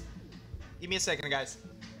that's... Give me a second, guys.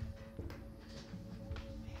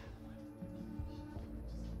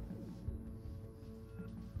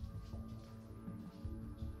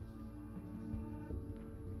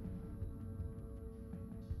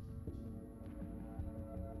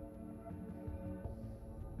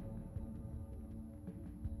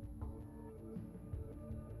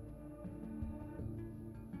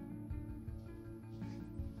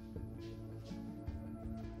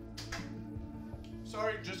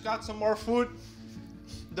 Sorry, just got some more food.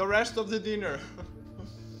 The rest of the dinner.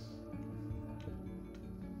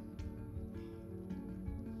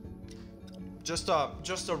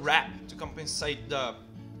 just a wrap to compensate the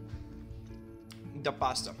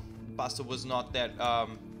pasta. The pasta was not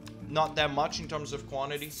that much in terms of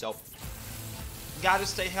quantity, so gotta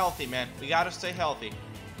stay healthy, man. We gotta stay healthy.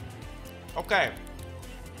 Okay.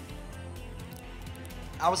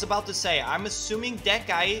 I was about to say, I'm assuming that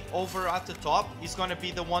guy over at the top is gonna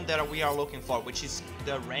be the one that we are looking for, which is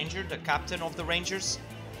the ranger, the captain of the rangers.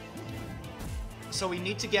 So we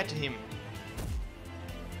need to get to him.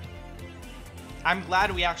 I'm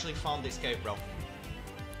glad we actually found this cave, bro.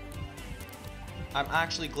 I'm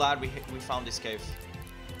actually glad we found this cave.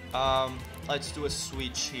 Let's do a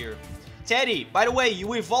switch here. Teddy, by the way,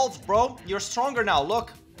 you evolved, bro. You're stronger now,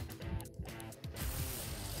 look.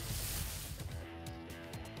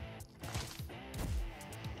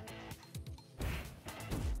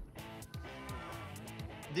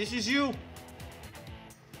 This is you.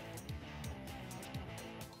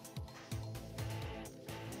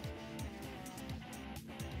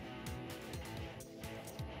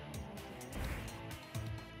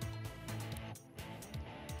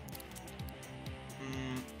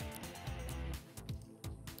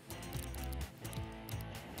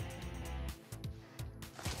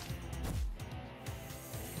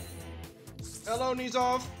 Hello,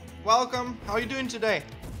 Nizov. Welcome. How are you doing today?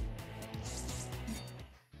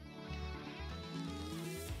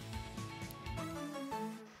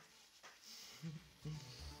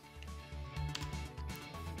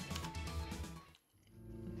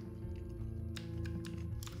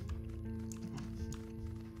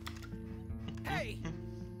 Hey!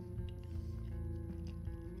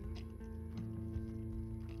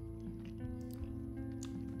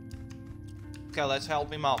 Okay, let's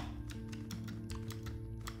help him out.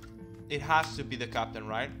 It has to be the captain,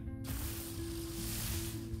 right?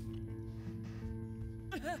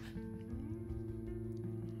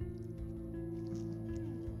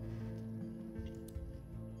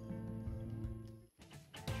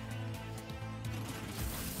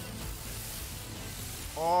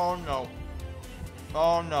 Oh no.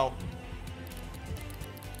 Oh no.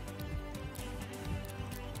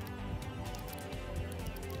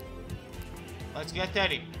 Let's get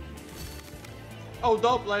Teddy. Oh,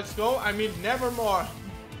 dope, let's go. I mean, nevermore.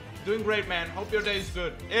 Doing great, man. Hope your day is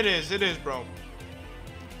good. It is, bro.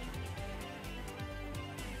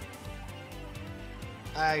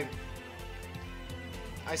 I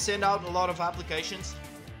sent out a lot of applications.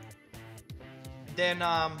 Then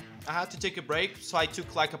I had to take a break, so I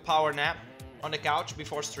took like a power nap on the couch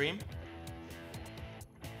before stream.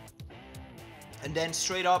 And then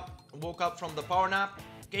straight up, woke up from the power nap,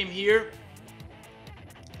 came here,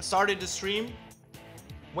 started the stream,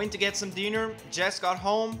 went to get some dinner. Jess got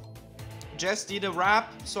home. Jess did a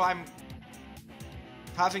wrap, so I'm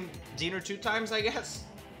having dinner 2 times, I guess.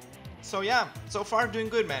 So yeah, so far doing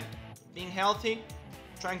good, man. Being healthy,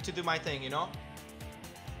 trying to do my thing, you know?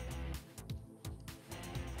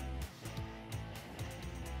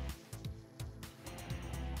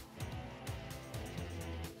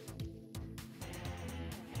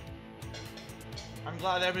 I'm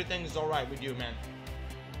glad everything's alright with you, man.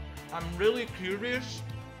 I'm really curious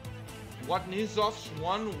what Nizov's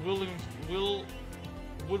one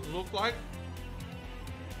would look like.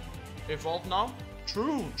 Evolved now?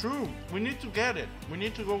 True, true. We need to get it. We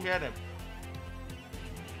need to go get it.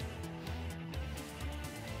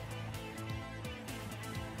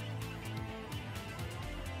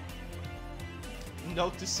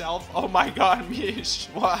 Note to self. Oh my god, Mish.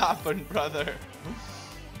 What happened, brother?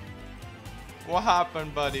 What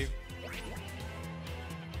happened, buddy?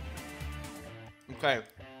 Okay.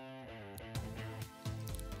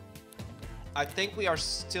 I think we are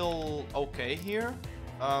still okay here.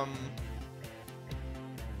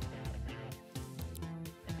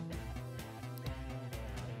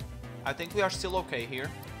 I think we are still okay here.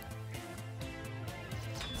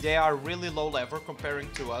 They are really low level comparing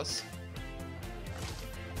to us.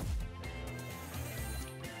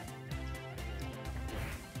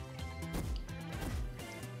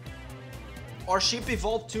 Our ship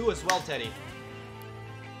evolved too as well, Teddy.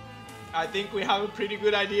 I think we have a pretty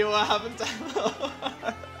good idea what happened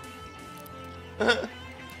to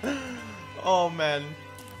Oh man.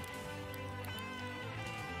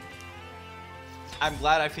 I'm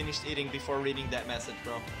glad I finished eating before reading that message,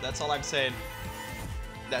 bro. That's all I'm saying.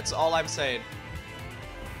 That's all I'm saying.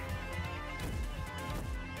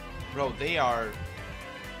 Bro, they are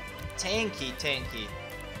tanky.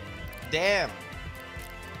 Damn.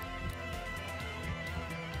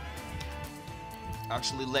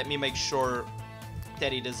 Actually, let me make sure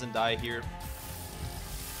Teddy doesn't die here.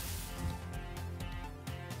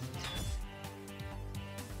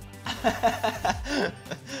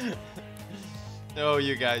 Oh,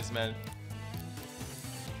 you guys, man.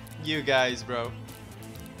 You guys, bro.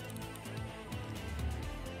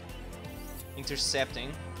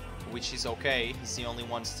 Intercepting, which is okay. He's the only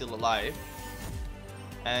one still alive.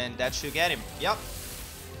 And that should get him. Yep.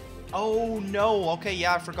 Oh, no. Okay,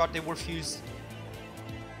 yeah, I forgot they were fused.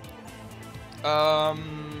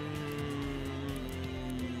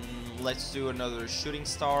 Let's do another shooting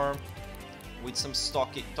star with some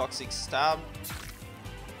toxic stab.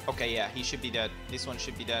 Okay, yeah, he should be dead. This one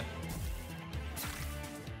should be dead.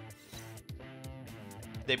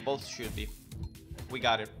 They both should be. We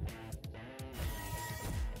got it.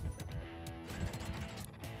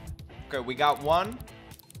 Okay, we got one.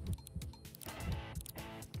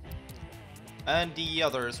 And the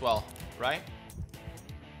other as well, right?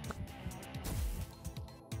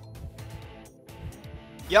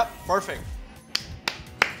 Yep, perfect.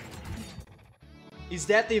 Is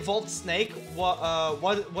that the evolved snake?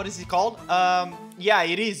 What is it called? Yeah,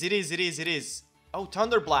 it is. Oh,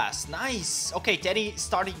 Thunder Blast. Nice. Okay, Teddy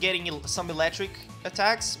started getting some electric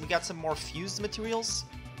attacks. We got some more fused materials.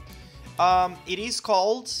 It is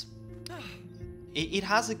called... It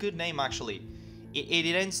has a good name, actually.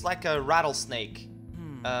 It ends like a rattlesnake.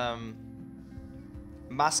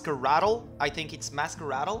 Masqueradle? I think it's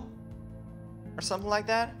Masqueradle? Or something like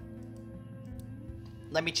that?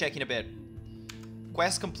 Let me check in a bit.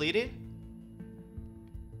 Quest completed?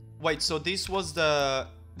 Wait, so this was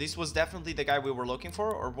definitely the guy we were looking for,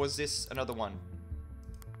 or was this another one?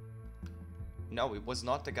 No, it was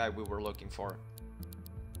not the guy we were looking for.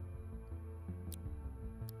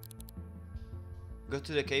 Go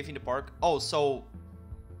to the cave in the park. Oh, so...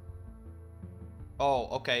 Oh,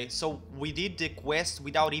 okay. So we did the quest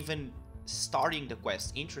without even starting the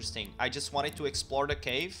quest. Interesting. I just wanted to explore the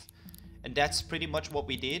cave, and that's pretty much what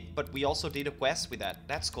we did, but we also did a quest with that.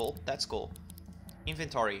 That's cool. That's cool.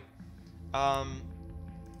 Inventory. No.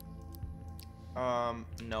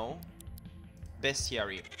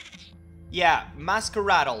 Bestiary. Yeah,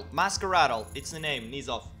 Masqueradle. Masqueradle. It's the name,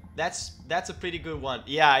 Nizov. That's a pretty good one.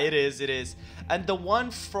 Yeah, it is. And the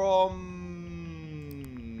one from...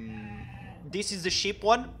 This is the ship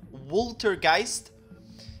one. Wultergeist.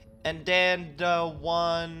 And then the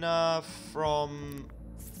one from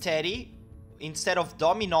Teddy, instead of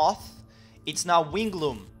Dominoth, it's now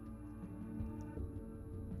Wingloom.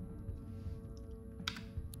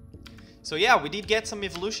 So yeah, we did get some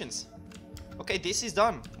evolutions. Okay, this is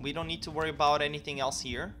done. We don't need to worry about anything else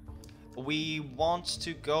here. We want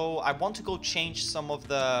to go... I want to go change some of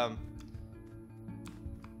the...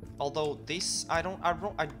 Although this... I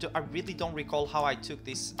really don't recall how I took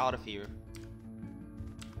this out of here.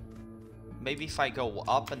 Maybe if I go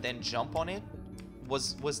up and then jump on it?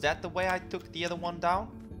 Was that the way I took the other one down?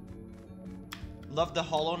 Love the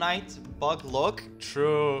Hollow Knight bug look.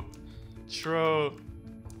 True.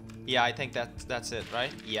 Yeah, I think that's it,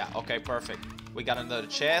 right? Yeah, okay, perfect. We got another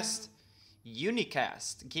chest.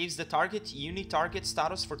 Unicast. Gives the target uni-target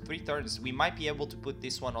status for 3 turns. We might be able to put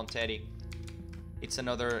this one on Teddy. It's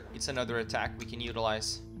another attack we can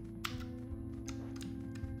utilize.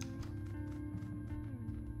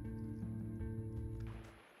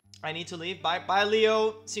 I need to leave. Bye bye,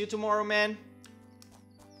 Leo. See you tomorrow, man.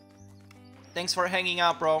 Thanks for hanging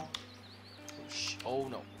out, bro. Oh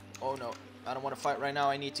no. Oh no. I don't want to fight right now.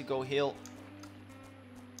 I need to go heal.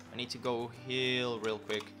 I need to go heal real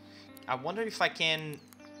quick. I wonder if I can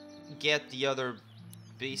get the other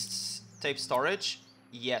beasts tape storage.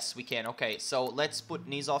 Yes, we can. Okay, so let's put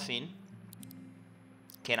Nizov in.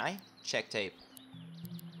 Can I? Check tape.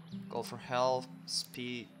 Go for health,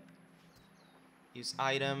 speed. Use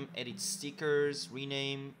item, edit stickers,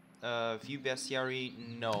 rename, view bestiary.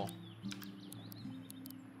 No.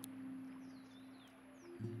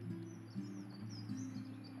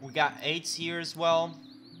 We got 8s here as well.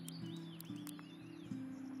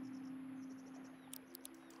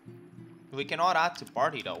 We cannot add to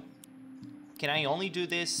party though. Can I only do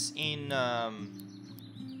this in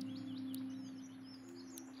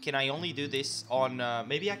can I only do this on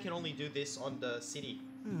maybe I can only do this on the city.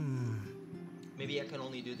 Maybe I can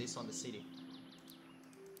only do this on the city.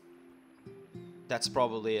 That's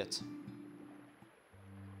probably it.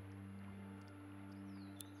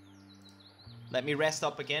 Let me rest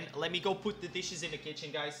up again. Let me go put the dishes in the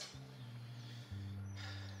kitchen, guys.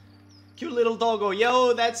 Cute little doggo.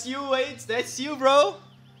 Yo, that's you, Waits. That's you, bro.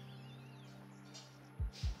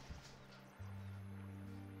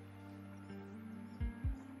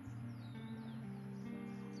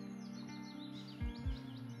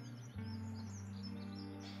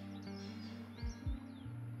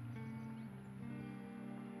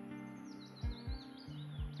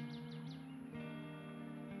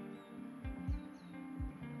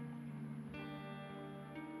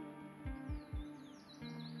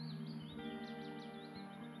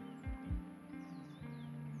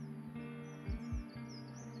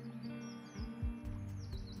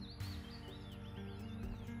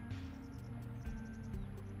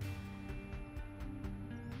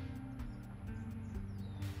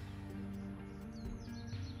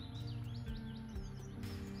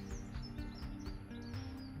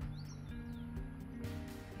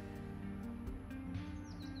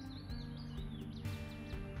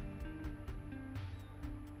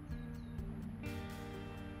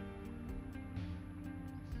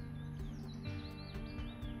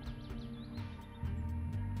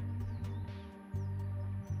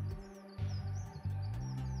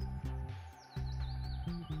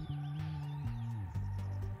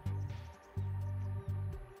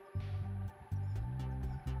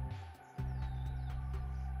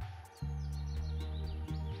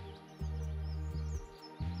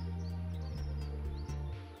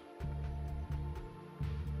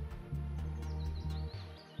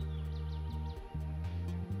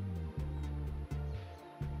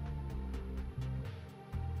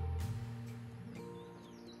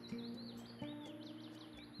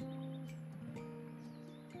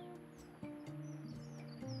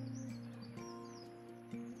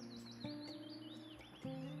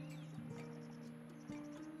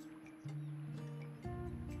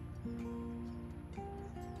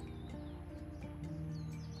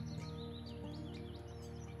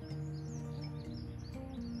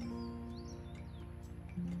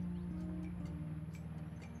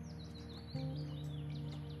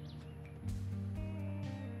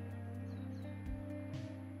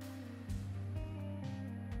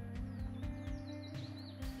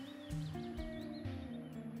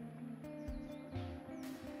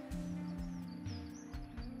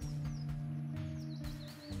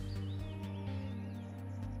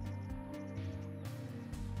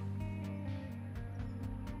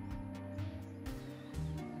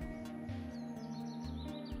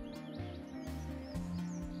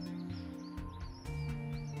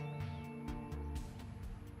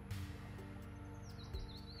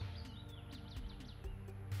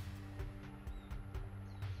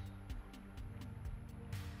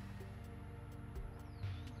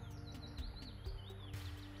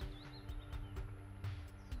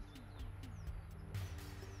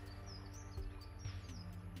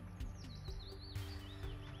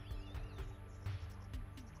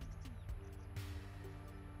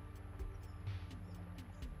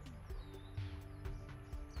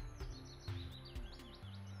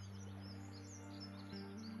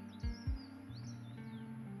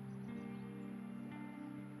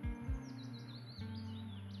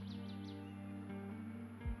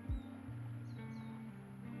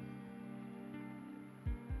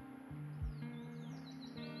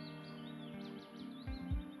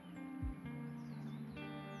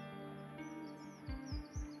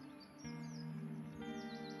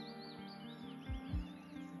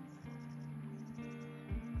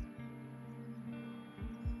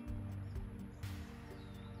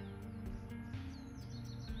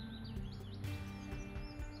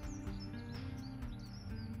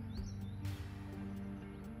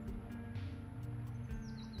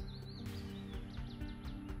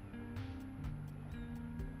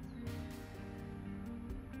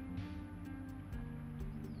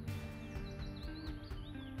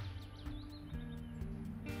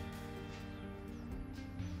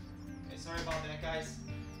 sorry about that, guys.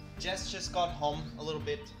 Jess just got home a little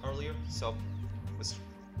bit earlier, so was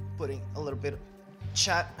putting a little bit of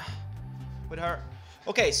chat with her.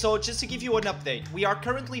 Okay, so just to give you an update, we are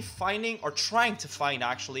currently finding, or trying to find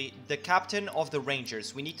actually, the captain of the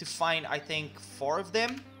Rangers. We need to find, I think, 4 of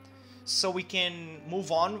them, so we can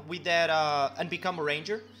move on with that and become a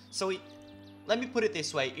Ranger. So let me put it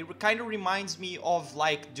this way, it kind of reminds me of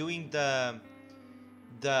like doing the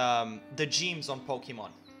gyms on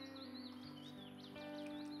Pokemon.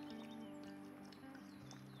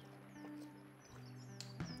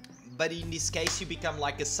 But in this case, you become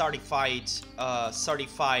like a certified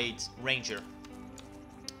ranger.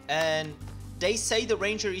 And they say the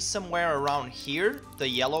ranger is somewhere around here, the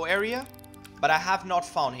yellow area, but I have not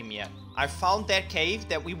found him yet. I found that cave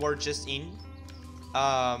that we were just in,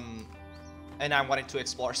 and I wanted to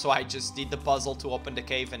explore, so I just did the puzzle to open the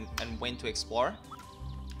cave and went to explore.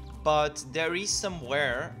 But there is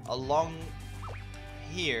somewhere along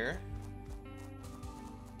here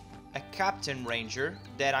a captain ranger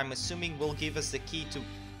that I'm assuming will give us the key to...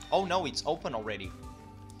 Oh no, it's open already.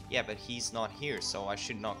 Yeah, but he's not here, so I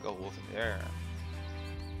should not go over there.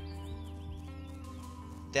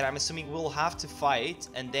 That I'm assuming we'll have to fight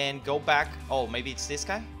and then go back... Oh, maybe it's this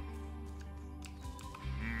guy?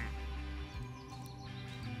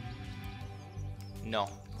 No.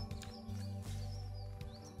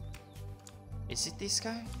 Is it this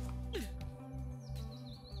guy?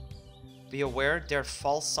 Be aware, their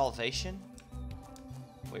false salvation.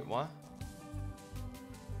 Wait, what?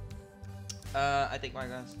 I think my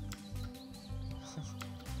guys.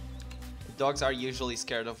 Dogs are usually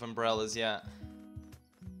scared of umbrellas, yeah.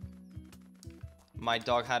 My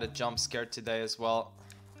dog had a jump scare today as well.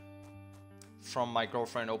 From my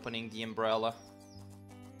girlfriend opening the umbrella.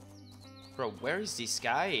 Bro, where is this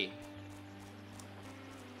guy?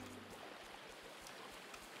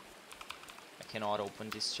 I cannot open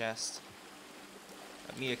this chest.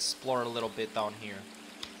 Let me explore a little bit down here.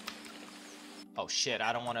 Oh shit,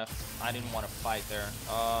 I didn't want to fight there.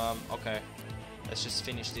 Okay. Let's just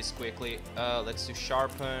finish this quickly. Let's do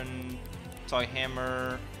sharpen, toy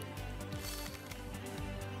hammer.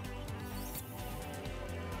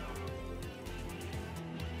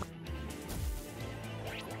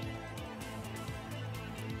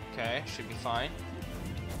 Okay, should be fine.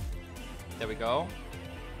 There we go.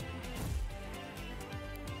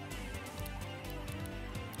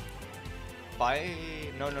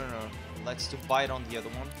 No. Let's do bite on the other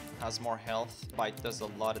one. Has more health. Bite does a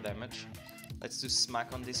lot of damage. Let's do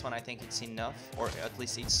smack on this one. I think it's enough, or at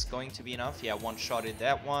least it's going to be enough. Yeah, one shot at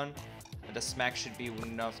that one, and the smack should be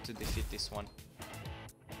enough to defeat this one.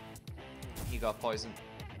 He got poisoned,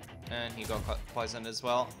 and he got poisoned as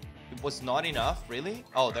well. It was not enough, really?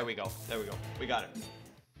 Oh, there we go. There we go. We got it.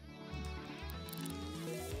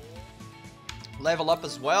 Level up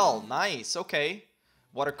as well. Nice. Okay.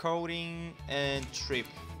 Water coating and trip.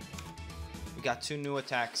 We got 2 new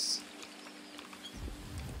attacks.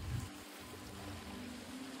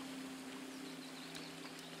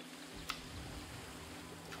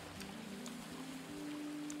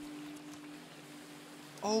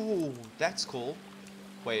 Oh, that's cool.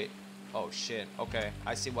 Wait. Oh shit. Okay,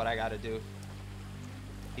 I see what I gotta do.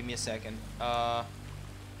 Give me a second.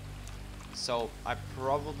 So I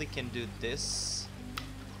probably can do this.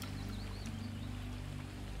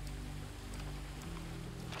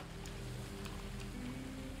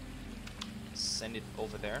 Send it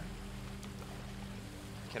over there.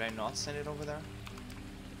 Can I not send it over there?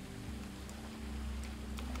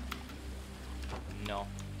 No.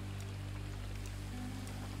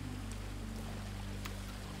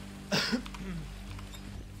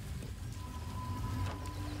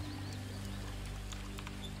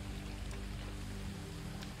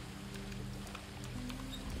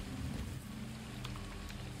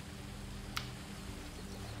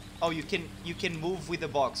 Oh, you can move with the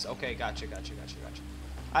box. Okay, gotcha.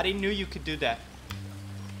 I didn't know you could do that.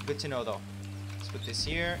 Good to know though. Let's put this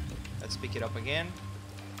here. Let's pick it up again.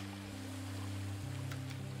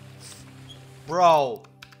 Bro.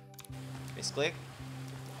 Misclick.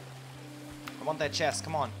 I want that chest,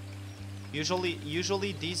 come on. Usually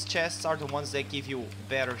these chests are the ones that give you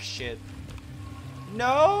better shit.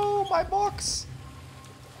 No, my box.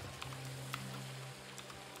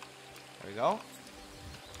 There we go.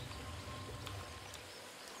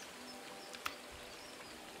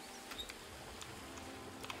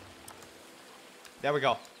 There we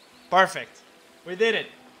go. Perfect. We did it.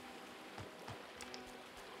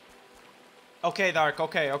 Okay, Dark.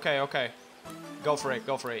 Okay. Go for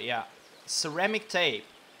it, yeah. Ceramic tape.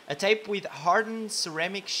 A tape with hardened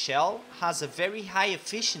ceramic shell has a very high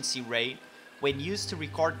efficiency rate when used to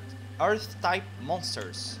record Earth-type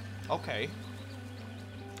monsters. Okay.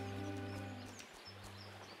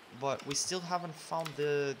 But we still haven't found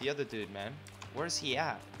the other dude, man. Where's he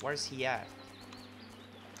at? Where's he at?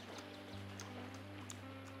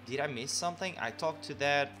 Did I miss something? I talked to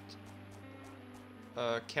that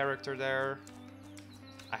character there.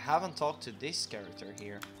 I haven't talked to this character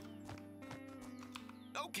here.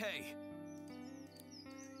 Okay.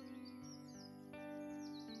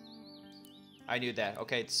 I knew that.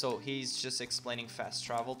 Okay, so he's just explaining fast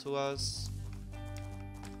travel to us.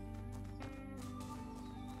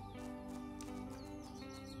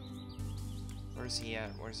 Where's he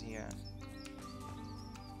at? Where's he at?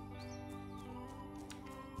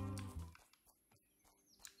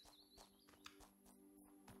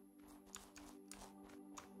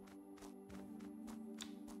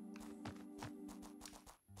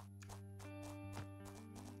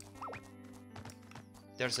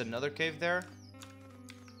 There's another cave there.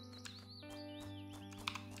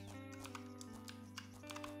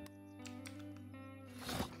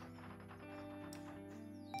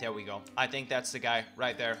 There we go. I think that's the guy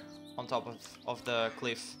right there on top of the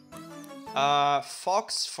cliff.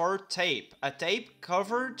 Fox fur tape. A tape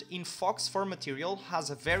covered in fox fur material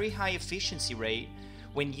has a very high efficiency rate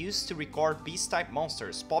when used to record beast-type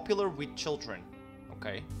monsters, popular with children.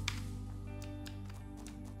 Okay.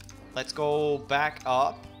 Let's go back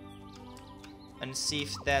up and see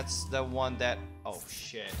if that's the one that... Oh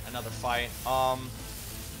shit, another fight.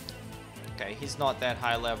 Okay, he's not that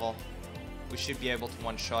high level. We should be able to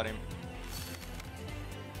one-shot him.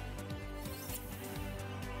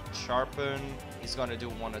 Sharpen. He's gonna do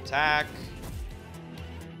one attack.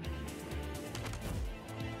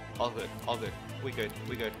 All good, all good. We good,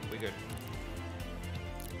 we good, we good.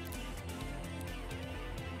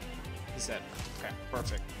 He's dead. Okay,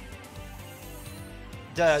 perfect.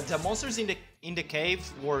 The monsters in the cave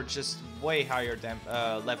were just way higher than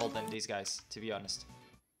level than these guys, to be honest.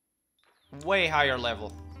 Way higher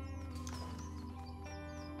level.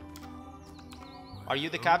 Are you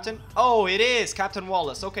the captain? Oh, it is Captain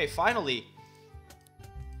Wallace. Okay, finally.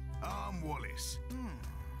 I'm Wallace.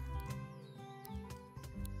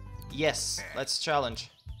 Yes, let's challenge.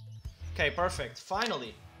 Okay, perfect.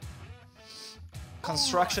 Finally.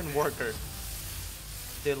 Construction worker.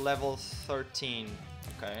 The level 13.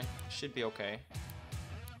 Okay, should be okay.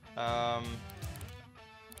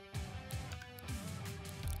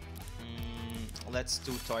 Let's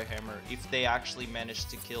do Toy Hammer. If they actually manage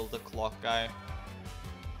to kill the clock guy,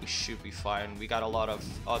 we should be fine. We got a lot of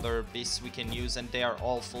other beasts we can use and they are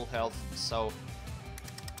all full health, so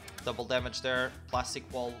double damage there. Plastic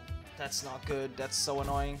wall, that's not good. That's so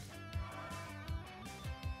annoying.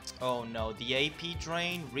 Oh no, the AP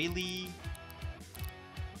drain, really?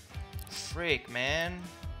 Frick, man.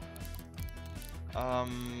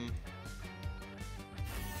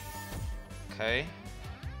 Okay.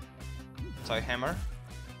 Toy Hammer.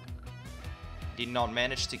 Did not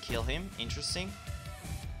manage to kill him. Interesting.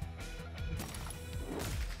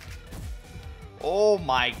 Oh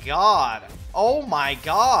my god. Oh my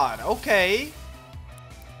god. Okay.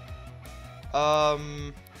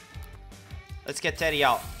 Let's get Teddy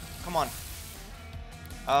out. Come on.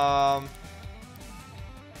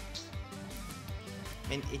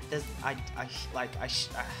 And it does.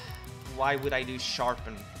 Why would I do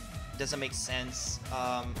sharpen? Doesn't make sense.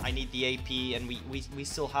 I need the AP, and we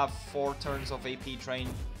still have 4 turns of AP drain.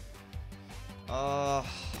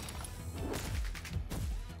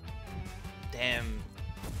 Damn.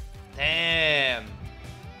 Damn.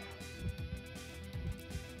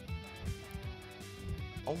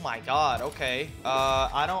 Oh my god. Okay.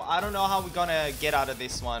 I don't know how we're gonna get out of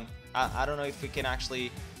this one. I don't know if we can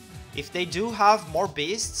actually. If they do have more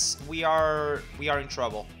beasts, we are in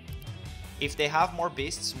trouble. If they have more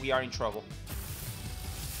beasts, we are in trouble.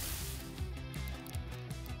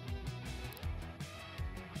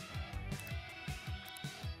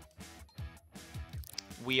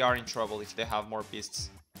 We are in trouble if they have more beasts.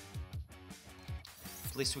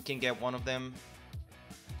 At least we can get one of them.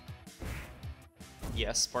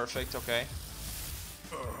 Yes, perfect, okay.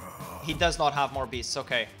 He does not have more beasts,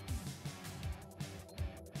 okay.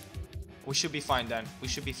 We should be fine then. We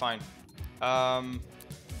should be fine.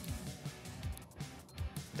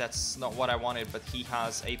 That's not what I wanted, but he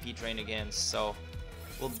has AP drain again, so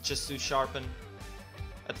we'll just do sharpen.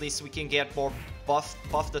 At least we can get more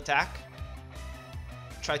buffed attack.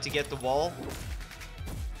 Try to get the wall.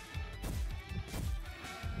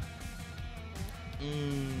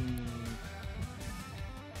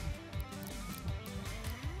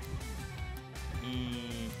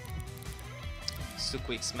 Let's do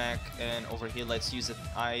quick smack, and over here let's use an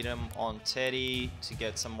item on Teddy to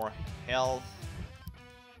get some more health.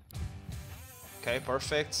 Okay,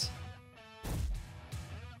 perfect.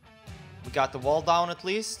 We got the wall down at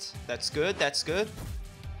least. That's good, that's good.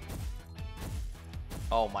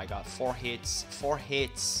 Oh my god, 4 hits. 4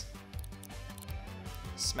 hits.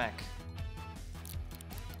 Smack.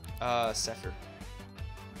 Zephyr.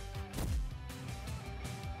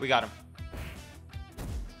 We got him.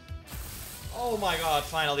 Oh my god,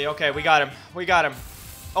 finally. Okay, we got him. We got him.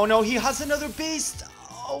 Oh no, he has another beast.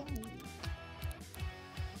 Oh.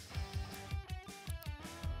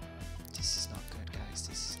 This is not good, guys.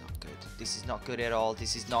 This is not good. This is not good at all.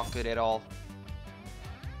 This is not good at all.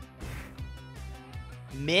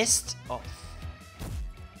 Missed. Oh.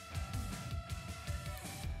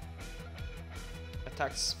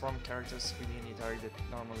 Attacks from characters within any target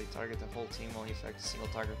normally target the whole team, only affect a single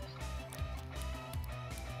target.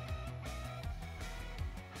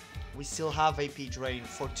 We still have AP drain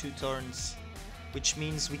for 2 turns, which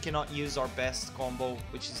means we cannot use our best combo,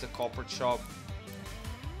 which is the copper chop.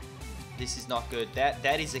 This is not good.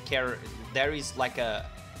 That is a character. That is like a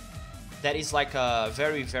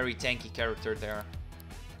very tanky character there.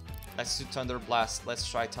 Let's do Thunder Blast. Let's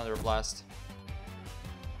try Thunder Blast.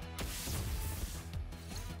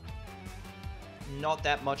 Not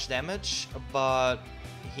that much damage, but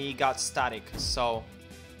he got static, so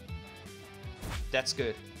that's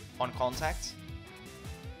good. On contact.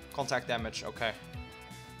 Contact damage, okay.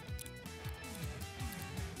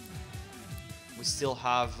 We still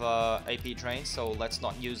have AP drain, so let's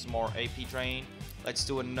not use more AP drain. Let's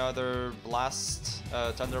do another blast,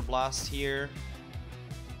 Thunder Blast here.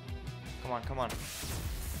 Come on, come on.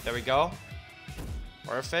 There we go.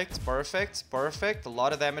 Perfect, perfect, perfect. A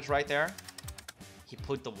lot of damage right there. He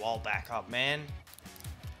put the wall back up, man.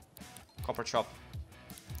 Copper chop.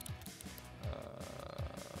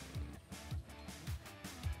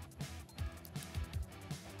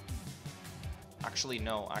 Actually,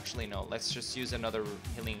 no. Actually, no. Let's just use another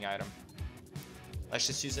healing item. Let's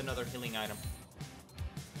just use another healing item.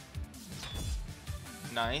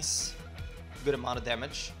 Nice. Good amount of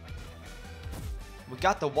damage. We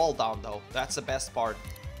got the wall down, though. That's the best part.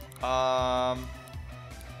 Copper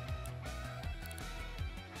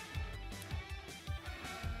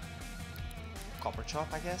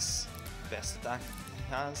chop, I guess. Best attack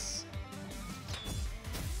he has.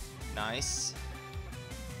 Nice.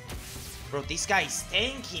 Bro, this guy is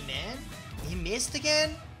tanky, man. He missed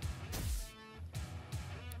again?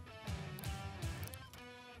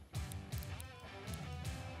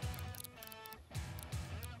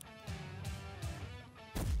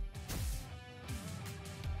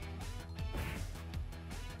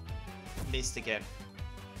 Missed again.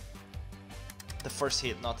 The first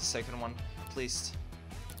hit, not the second one. Please.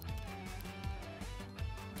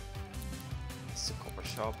 It's a copper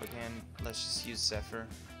shop again. Let's just use Zephyr.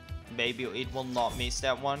 Maybe it will not miss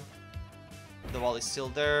that one. The wall is still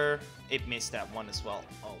there. It missed that one as well.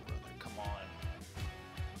 Oh, brother, come on.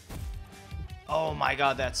 Oh my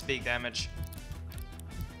god, that's big damage.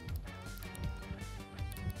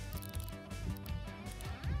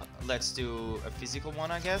 Let's do a physical one,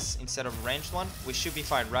 I guess, instead of a ranged one. We should be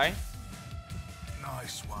fine, right?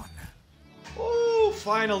 Nice one. Oh,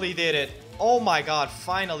 finally did it. Oh my god,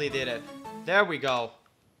 finally did it. There we go.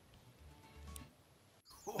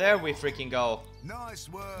 There we freaking go. Nice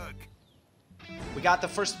work. We got the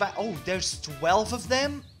first bat. Oh, there's 12 of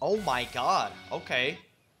them? Oh my god. Okay.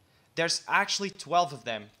 There's actually 12 of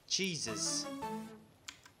them. Jesus.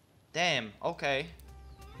 Damn. Okay.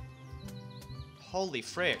 Holy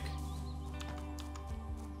frick.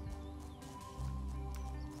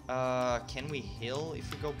 Can we heal if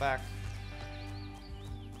we go back?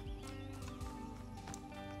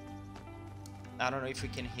 I don't know if we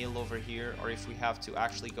can heal over here or if we have to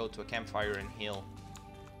actually go to a campfire and heal.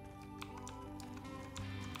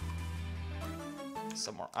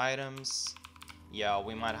 Some more items. Yeah,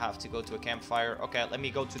 we might have to go to a campfire. Okay, let me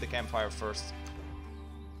go to the campfire first.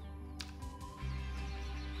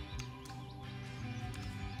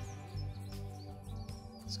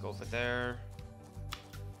 Let's go over there.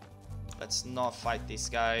 Let's not fight this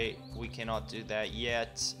guy. We cannot do that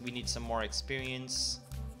yet. We need some more experience.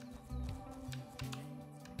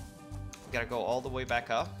 We gotta go all the way back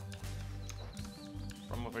up.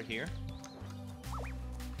 From over here.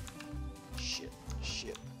 Shit,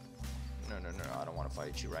 shit. No, no, no, I don't want to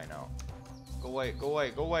fight you right now. Go away, go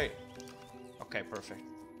away, go away. Okay, perfect.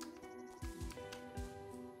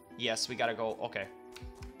 Yes, we gotta go. Okay.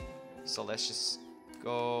 So let's just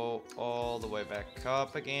go all the way back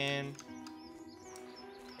up again.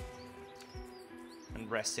 And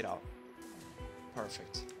rest it out.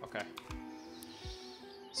 Perfect. Okay.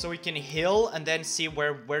 So we can heal and then see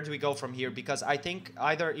where do we go from here, because I think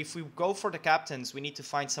either if we go for the captains, we need to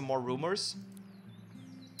find some more rumors,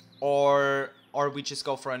 or we just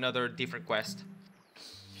go for another different quest.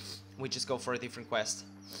 We just go for a different quest.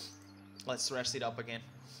 Let's rest it up again.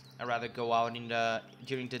 I'd rather go out in the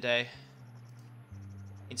during the day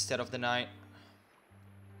instead of the night.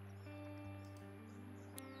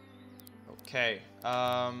 Okay.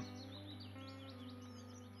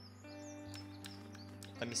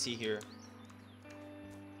 Let me see here.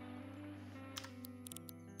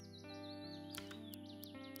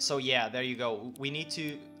 So yeah, there you go. We need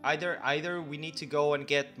to either we need to go and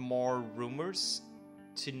get more rumors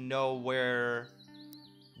to know where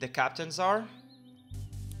the captains are.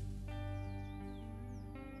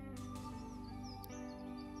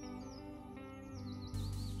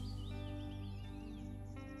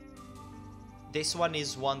 This one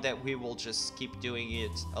is one that we will just keep doing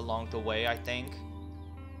it along the way, I think.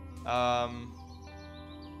 And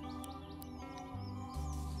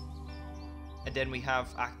then we have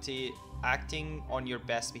acting on your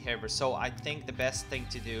best behavior. So I think the best thing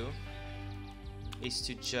to do is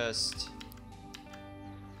to just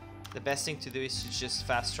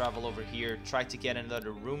fast travel over here, try to get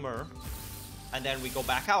another rumor, and then we go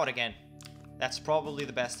back out again. That's probably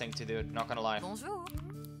the best thing to do, not gonna lie. Bonjour.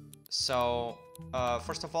 So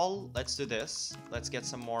first of all, let's do this. Let's get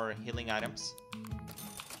some more healing items.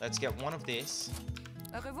 Let's get one of these.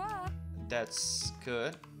 Au revoir. That's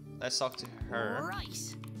good. Let's talk to her.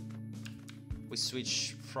 Right. We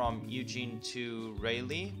switch from Eugene to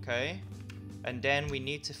Rayleigh, okay? And then we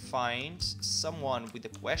need to find someone with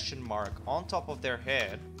a question mark on top of their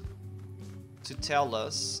head to tell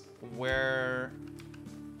us where...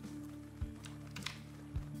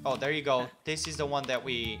 Oh, there you go. This is the one that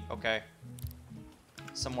we... Okay.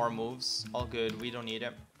 Some more moves. All good. We don't need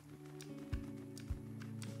it.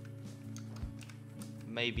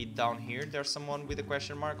 Maybe down here there's someone with a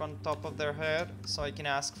question mark on top of their head, so I can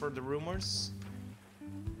ask for the rumors.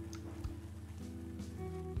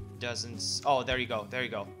 Doesn't... Oh, there you go. There you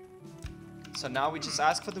go. So now we just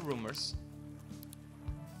ask for the rumors.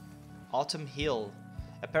 Autumn Hill.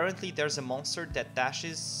 Apparently there's a monster that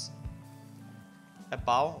dashes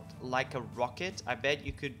about like a rocket. I bet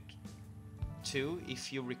you could too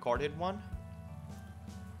if you recorded one.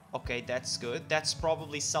 Okay, that's good. That's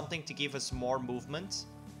probably something to give us more movement.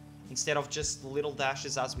 Instead of just little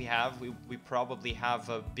dashes as we have, we probably have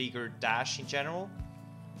a bigger dash in general.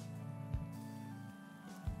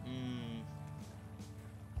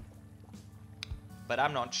 But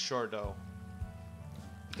I'm not sure though,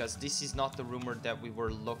 because this is not the rumor that we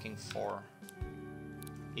were looking for.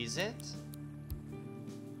 Is it?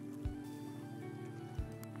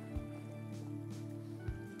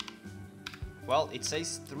 Well, it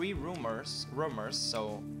says 3 rumors,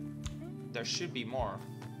 so there should be more.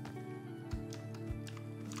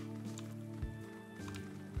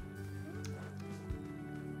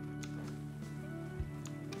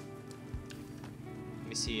 Let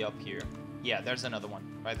me see up here. Yeah, there's another one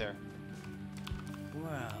right there.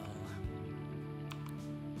 Well.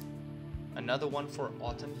 Another one for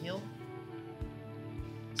Autumn Hill.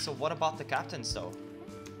 So what about the captains though?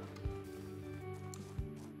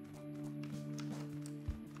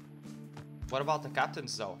 What about the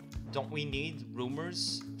captains though? Don't we need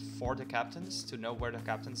rumors for the captains to know where the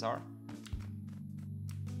captains are?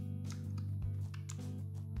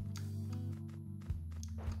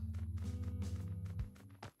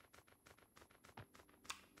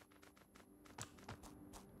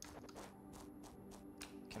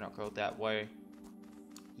 Cannot go that way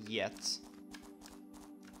yet.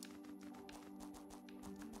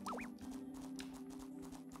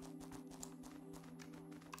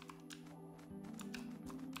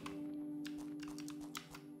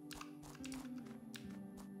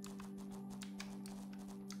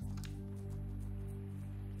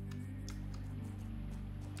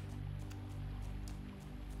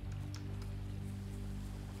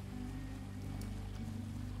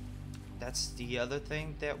 That's the other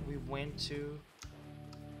thing that we went to.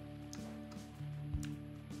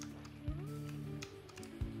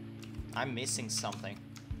 I'm missing something.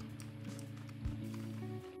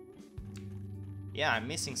 Yeah, I'm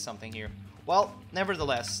missing something here. Well,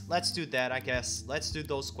 nevertheless, let's do that, I guess. Let's do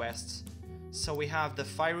those quests. So we have the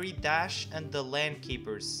Fiery Dash and the Land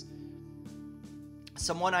Keepers.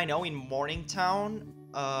 Someone I know in Morningtown,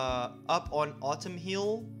 up on Autumn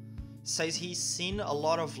Hill, says he's seen a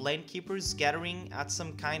lot of land keepers gathering at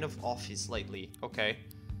some kind of office lately. Okay.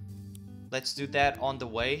 Let's do that on the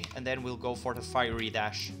way, and then we'll go for the Fiery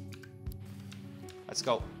Dash. Let's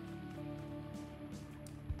go.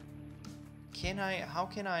 how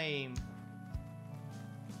can I...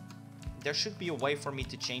 There should be a way for me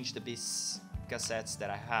to change the bis cassettes that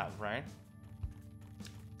I have, right?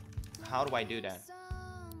 How do I do that?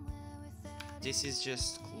 This is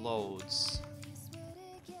just clothes.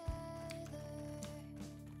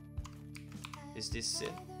 Is this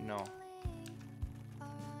it? No.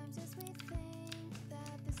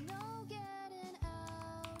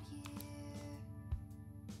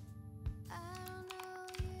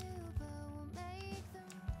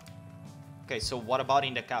 Okay, so what about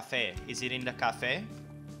in the cafe? Is it in the cafe?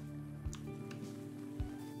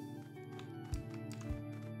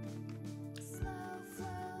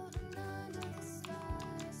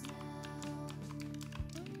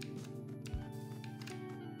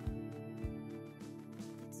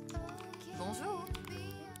 Bonjour.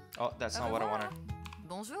 Oh, that's not what I wanted.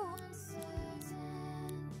 Bonjour.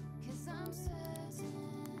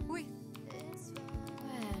 Oui.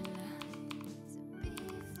 Well.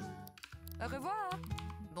 Au revoir.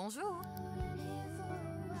 Bonjour.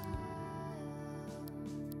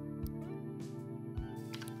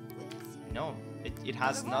 No, it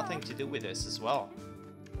has nothing to do with this as well.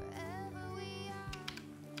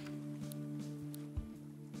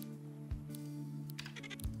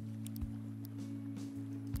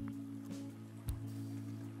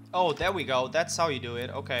 Oh, there we go. That's how you do it.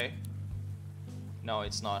 Okay. No,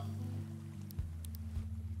 it's not.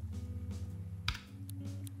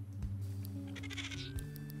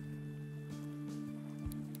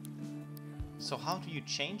 So how do you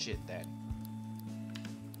change it then?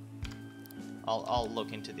 I'll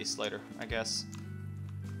look into this later, I guess.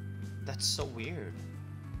 That's so weird.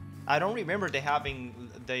 I don't remember they having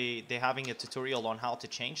a tutorial on how to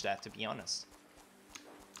change that, to be honest.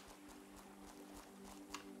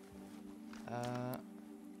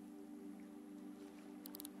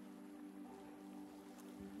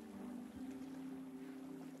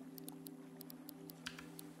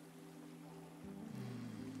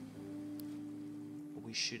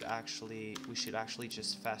 We should actually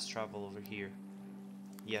just fast travel over here.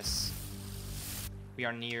 Yes. We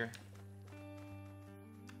are near.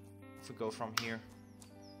 If we go from here.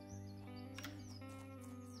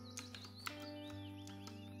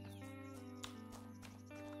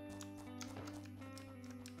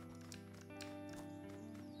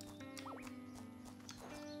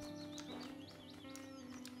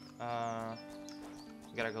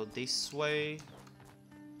 We gotta go this way.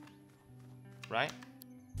 Right?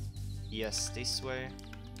 Yes, this way.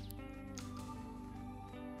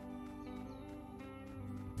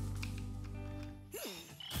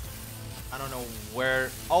 I don't know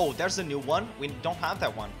where... Oh, there's a new one. We don't have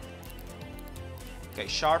that one. Okay,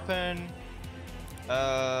 sharpen.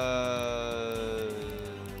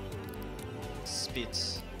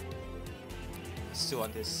 Spit. Let's do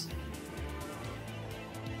on this.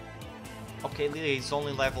 Okay, Lily is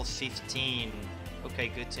only level 15. Okay,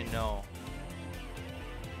 good to know.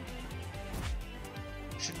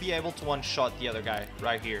 Should be able to one-shot the other guy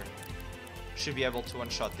right here. Should be able to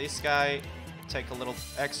one-shot this guy. Take a little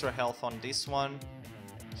extra health on this one.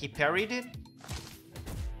 He parried it?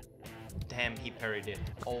 Damn, he parried it.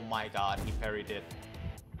 Oh my god, he parried it.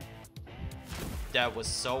 That was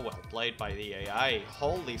so well played by the AI.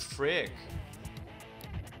 Holy frick.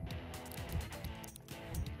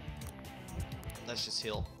 Let's just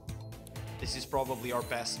heal. This is probably our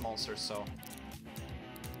best monster, so...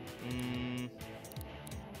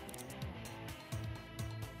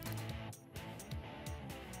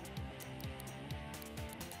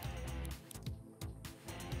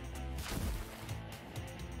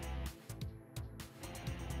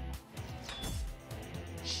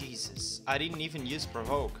 Jesus, I didn't even use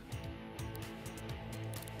provoke.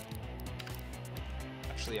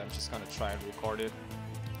 Actually, I'm just gonna try and record it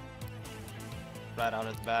right out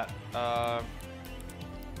of the bat. I'm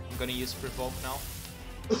gonna use provoke now.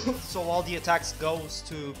 So all the attacks goes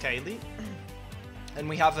to Kaylee, and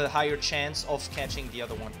we have a higher chance of catching the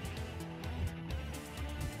other one.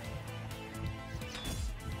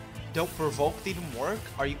 The provoke didn't work?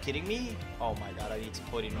 Are you kidding me? Oh my god, I need to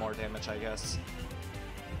put in more damage, I guess.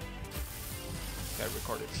 Okay,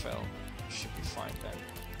 recorded fell. Should be fine then.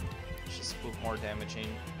 Just put more damage in.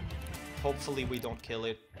 Hopefully we don't kill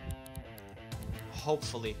it.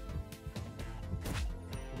 Hopefully.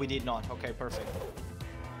 We did not. Okay, perfect.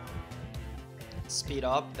 Speed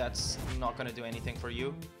up. That's not gonna do anything for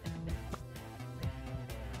you.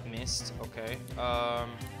 Missed. Okay.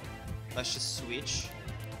 Let's just switch.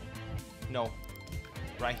 No.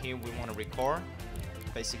 Right here we want to record.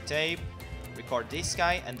 Basic tape. Record this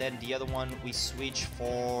guy, and then the other one we switch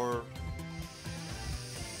for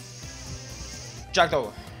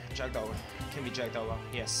Jackdaw. Jackdaw. Can be Jackdaw.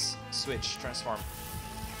 Yes. Switch. Transform.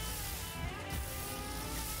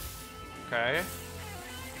 Okay.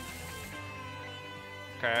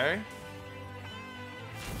 Okay.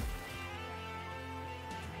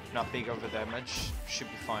 Not big over damage. Should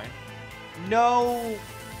be fine. No!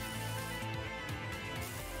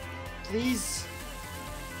 Please.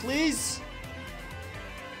 Please.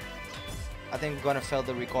 I think I'm gonna fail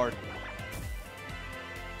the record.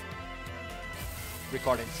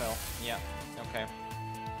 Recording fell. Yeah. Okay.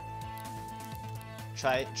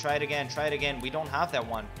 Try it again. Try it again. We don't have that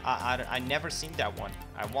one. I never seen that one.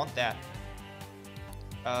 I want that.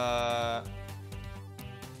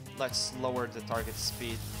 Let's lower the target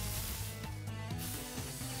speed.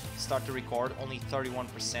 Start to record. Only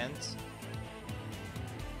 31%.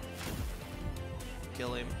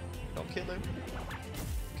 Kill him. Don't kill him.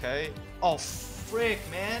 Okay. Oh, frick,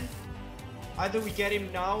 man. Either we get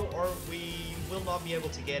him now or we will not be able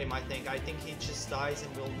to get him, I think. I think he just dies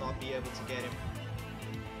and we'll not be able to get him.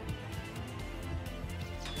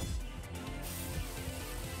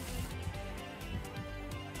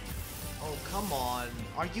 Oh, come on.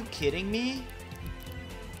 Are you kidding me?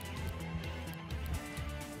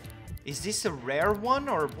 Is this a rare one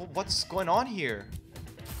or what's going on here?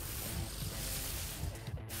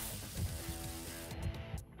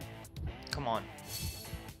 Come on.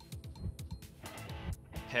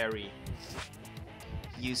 Parry.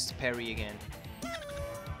 Used parry again.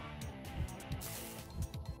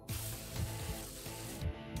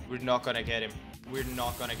 We're not gonna get him. We're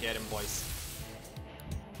not gonna get him, boys.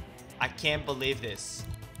 I can't believe this.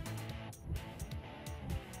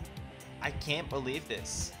 I can't believe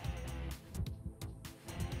this.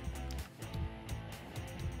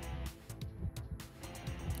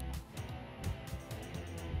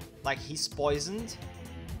 Like, he's poisoned.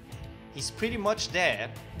 He's pretty much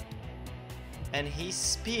dead. And his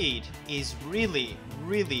speed is really,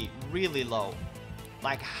 really, really low.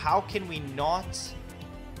 Like, how can we not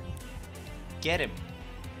get him?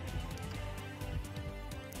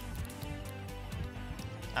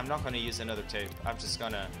 I'm not gonna use another tape. I'm just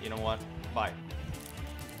gonna, you know what? Bye.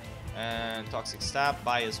 And Toxic Stab,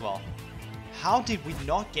 bye as well. How did we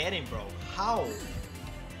not get him, bro? How?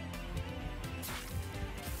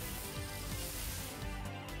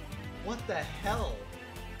 What the hell?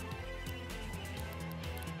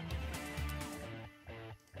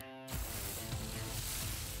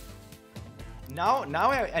 Now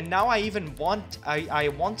I even want I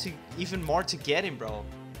want to even more to get him, bro.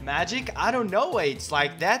 Magic? I don't know. It's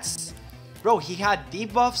like that's, bro. He had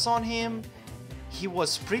debuffs on him. He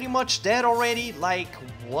was pretty much dead already. Like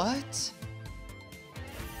what?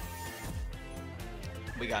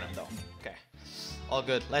 We got him though. Okay, all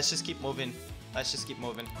good. Let's just keep moving. Let's just keep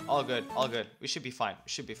moving. All good. All good. We should be fine. We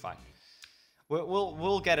should be fine.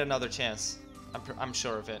 We'll get another chance. I'm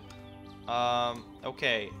sure of it.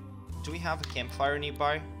 Okay. Do we have a campfire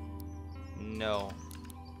nearby? No.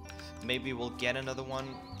 Maybe we'll get another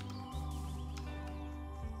one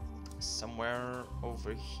somewhere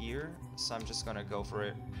over here. So I'm just gonna go for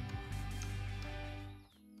it.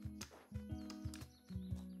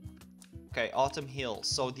 Okay, Autumn Hill.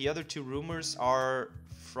 So the other two rumors are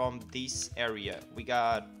from this area. We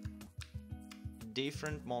got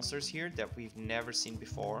different monsters here that we've never seen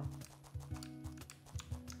before.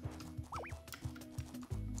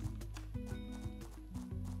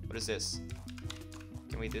 What is this?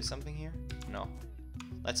 Can we do something here? No.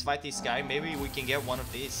 Let's fight this guy. Maybe we can get one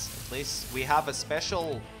of these. At least we have a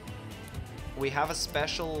special. We have a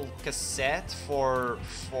special cassette for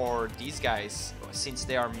these guys since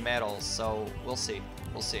they are metal. So we'll see.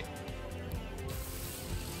 We'll see.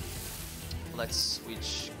 Let's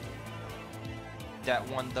switch that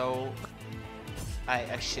one though.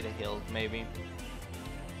 I should have healed maybe.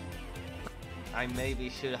 I maybe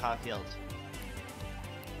should have healed.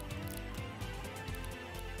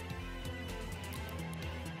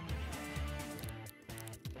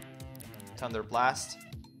 Thunder Blast.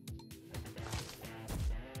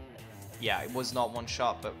 Yeah, it was not one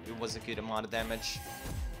shot, but it was a good amount of damage.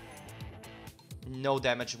 No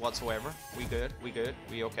damage whatsoever. We good, we good,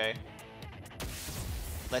 we okay.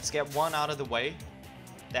 Let's get one out of the way.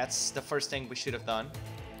 That's the first thing we should have done.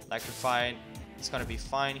 Electrified, it's gonna be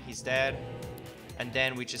fine, he's dead. And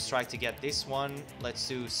then we just try to get this one. Let's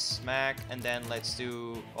do Smack, and then let's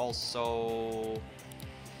do also...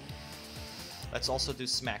 Let's also do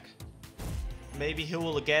Smack. Maybe he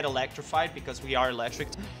will get electrified because we are electric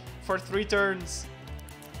for 3 turns.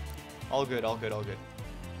 All good, all good, all good.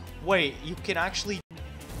 Wait, you can actually...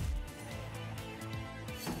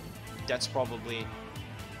 That's probably...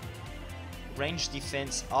 Range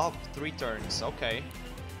defense up 3 turns, okay.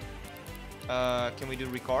 Can we do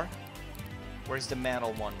record? Where's the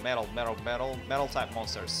metal one? Metal type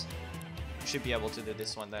monsters. Should be able to do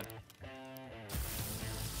this one then.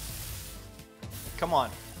 Come on.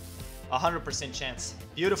 100% chance.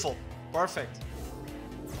 Beautiful. Perfect.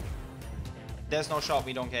 There's no shot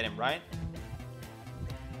we don't get him, right?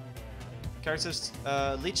 Characters,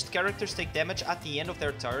 leeched characters take damage at the end of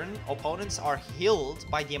their turn. Opponents are healed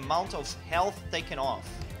by the amount of health taken off.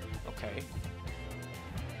 Okay.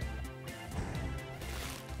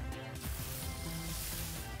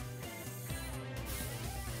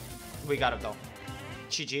 We got him though.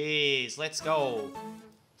 GG's, let's go.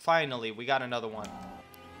 Finally, we got another one.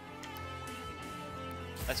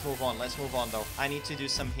 Let's move on though. I need to do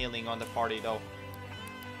some healing on the party though.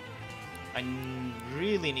 I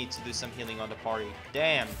really need to do some healing on the party.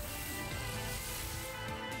 Damn.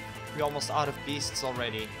 We're almost out of beasts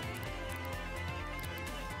already.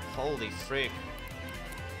 Holy frick.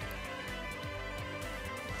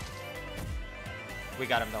 We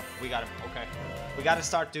got him though. We got him. Okay. We gotta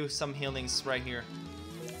start do some healings right here.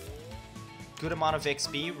 Good amount of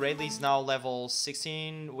XP. Rayleigh's now level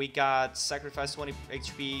 16. We got sacrifice 20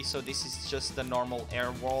 HP. So this is just the normal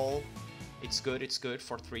air wall. It's good. It's good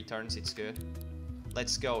for 3 turns. It's good.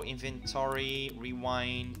 Let's go. Inventory.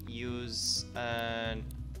 Rewind. Use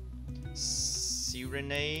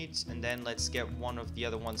Serenade. And then let's get one of the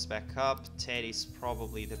other ones back up. Ted is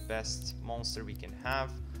probably the best monster we can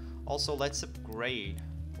have. Also, let's upgrade.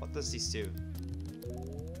 What does this do?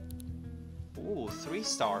 Ooh, 3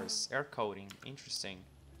 stars. Air coating. Interesting.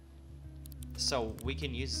 So we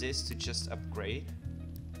can use this to just upgrade.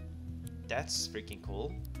 That's freaking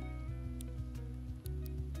cool.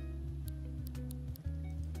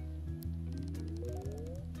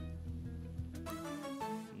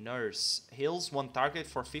 Nurse. Heals one target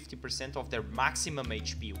for 50% of their maximum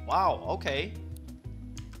HP. Wow, okay.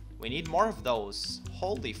 We need more of those.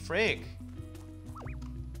 Holy frick.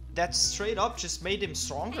 That straight up just made him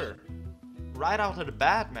stronger. Right out of the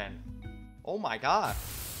bat, man. Oh my god.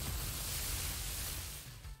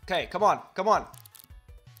 Okay, come on, come on.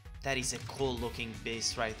 That is a cool looking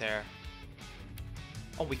beast right there.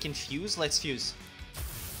 Oh, we can fuse? Let's fuse.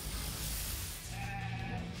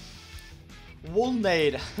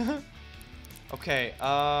 Woolnade. Okay,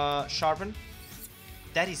 sharpen.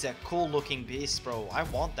 That is a cool looking beast, bro. I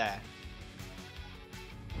want that.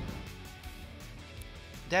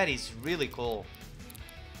 That is really cool.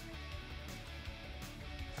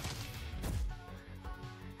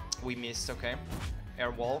 We missed, okay.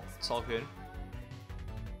 Air wall, it's all good.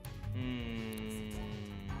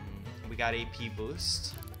 We got AP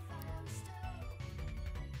boost.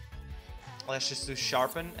 Let's just do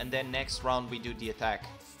sharpen, and then next round we do the attack.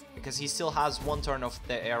 Because he still has 1 turn of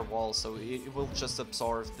the air wall, so it will just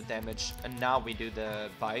absorb the damage. And now we do the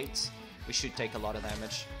bite. We should take a lot of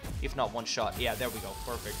damage. If not 1 shot. Yeah, there we go.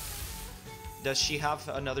 Perfect. Does she have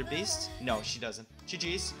another beast? No, she doesn't.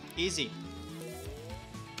 GG's. Easy.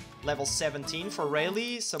 Level 17 for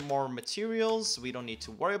Rayleigh. Some more materials. We don't need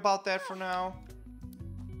to worry about that for now.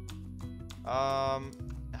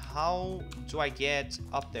 How do I get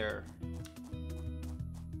up there?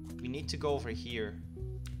 We need to go over here.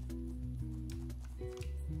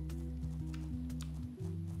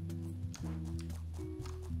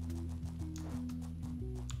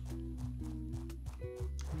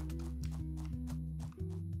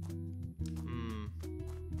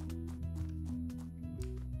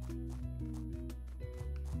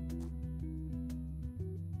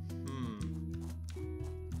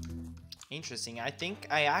 Interesting. I think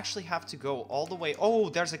I actually have to go all the way. Oh,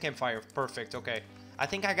 there's a campfire. Perfect. Okay. I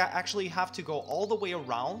think I actually have to go all the way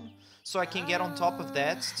around so I can get on top of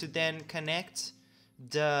that to then connect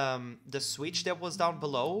the switch that was down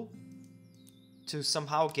below to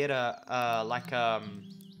somehow get a like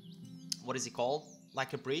what is it called?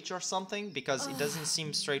 Like a bridge or something, because it doesn't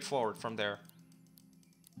seem straightforward from there.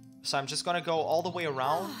 So I'm just gonna go all the way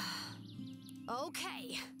around.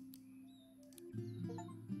 Okay.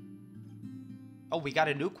 Oh, we got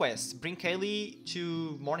a new quest. Bring Kaylee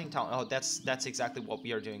to Morningtown. Oh, that's exactly what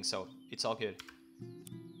we are doing, so it's all good.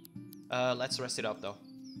 Let's rest it up, though.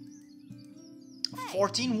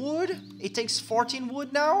 14 wood? It takes 14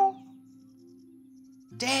 wood now?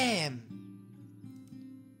 Damn!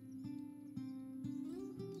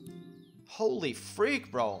 Holy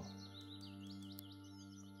freak, bro.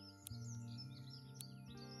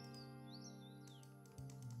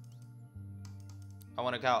 I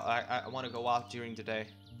want to go. I want to go out during the day.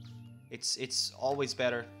 It's always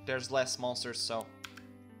better. There's less monsters, so.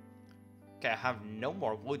 Okay, I have no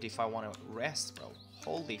more wood if I want to rest, bro.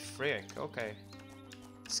 Holy frick. Okay,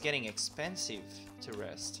 it's getting expensive to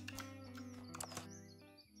rest.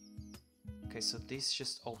 Okay, so this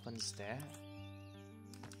just opens there.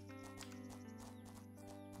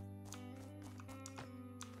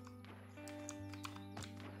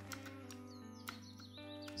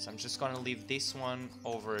 So I'm just gonna leave this one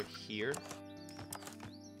over here.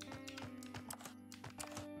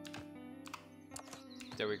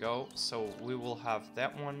 There we go. So we will have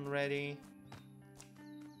that one ready.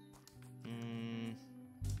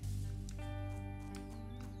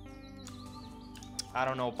 I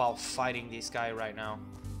don't know about fighting this guy right now.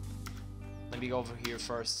 Let me go over here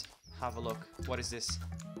first. Have a look. What is this?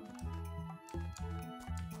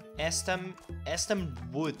 Estem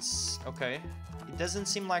Woods. Okay. It doesn't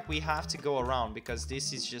seem like we have to go around because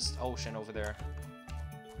this is just ocean over there.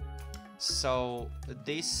 So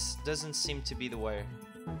this doesn't seem to be the way.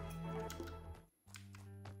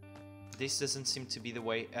 This doesn't seem to be the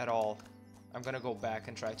way at all. I'm gonna go back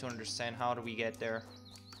and try to understand how do we get there.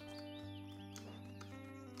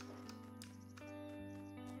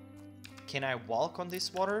 Can I walk on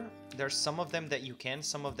this water? There's some of them that you can,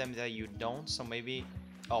 some of them that you don't, so maybe...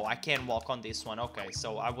 Oh, I can walk on this one. Okay,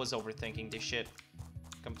 so I was overthinking this shit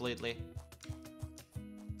completely.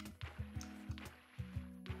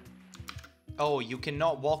 Oh, you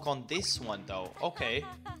cannot walk on this one though. Okay,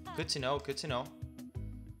 good to know, good to know.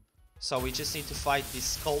 So we just need to fight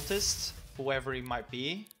this cultist, whoever it might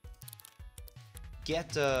be.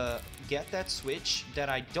 Get that switch that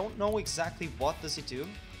I don't know exactly what does it do.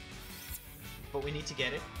 But we need to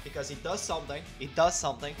get it because it does something. It does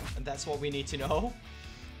something, and that's what we need to know.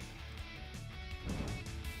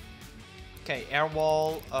 Okay, air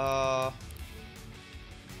wall,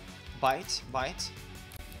 bite.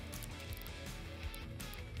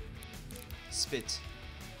 Spit.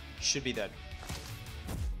 Should be dead.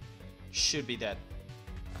 Should be dead.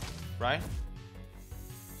 Right?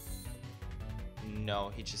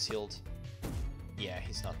 No, he just healed. Yeah,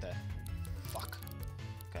 he's not dead. Fuck.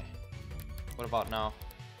 Okay. What about now?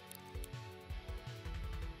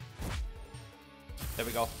 There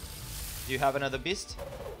we go. Do you have another beast?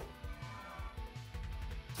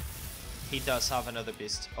 He does have another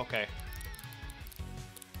beast. Okay.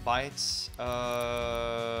 Bites.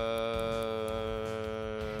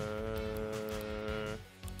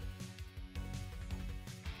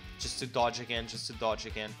 Just to dodge again. Just to dodge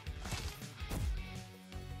again.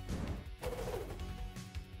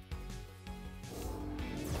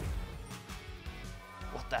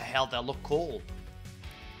 What the hell? That looked cool.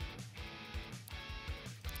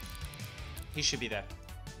 He should be there.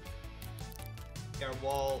 Air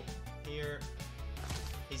wall here.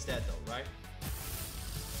 He's dead though, right?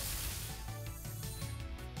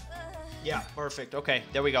 Yeah, perfect. Okay,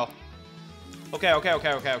 there we go. Okay.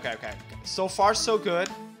 So far, so good.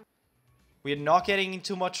 We're not getting in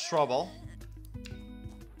too much trouble.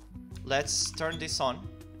 Let's turn this on.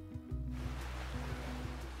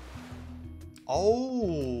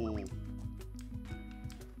 Oh.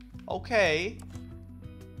 Okay.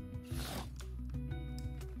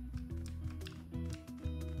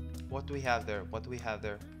 What do we have there? What do we have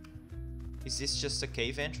there? Is this just a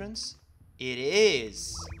cave entrance? It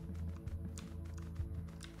is.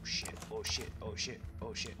 Oh shit, oh shit, oh shit,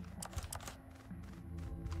 oh shit.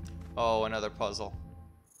 Oh, another puzzle.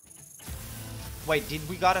 Wait, did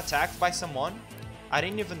we got attacked by someone? I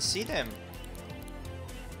didn't even see them.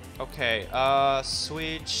 Okay,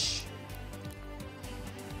 switch.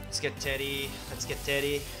 Let's get Teddy. Let's get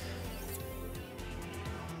Teddy.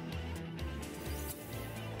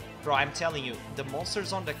 Bro, I'm telling you, the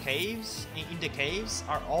monsters on the caves, in the caves,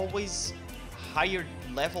 are always higher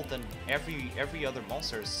level than every other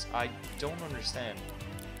monsters. I don't understand.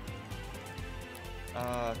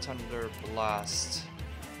 Thunder Blast.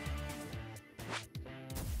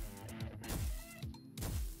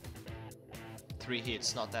 Three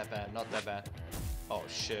hits, not that bad, not that bad. Oh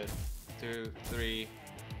shit. 2, 3.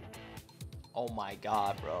 Oh my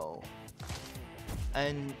god, bro.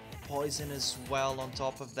 And poison as well on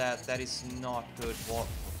top of that. That is not good. What?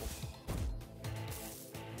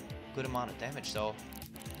 Good amount of damage though.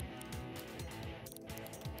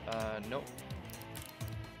 Nope.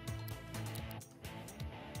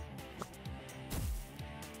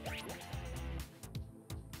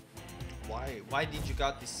 Why did you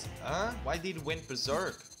got this? Huh? Why did it went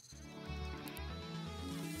berserk?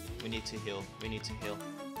 We need to heal. We need to heal.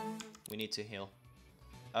 We need to heal.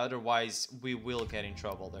 Otherwise, we will get in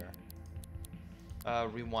trouble there.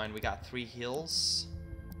 Rewind. We got 3 heals.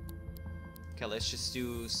 Okay, let's just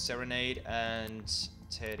do Serenade and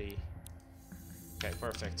Teddy. Okay,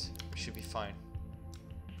 perfect. We should be fine.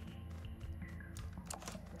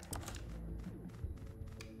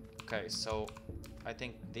 Okay, so I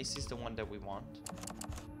think this is the one that we want.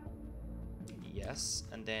 yes.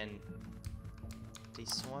 And then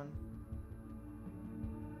this one.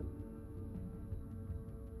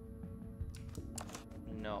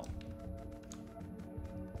 No.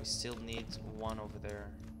 We still need one over there.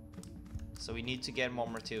 So we need to get more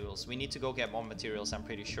materials. We need to go get more materials, I'm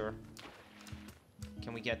pretty sure.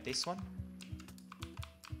 Can we get this one?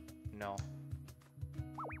 No.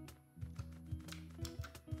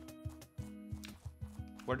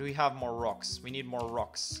 Where do we have more rocks? We need more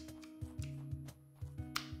rocks.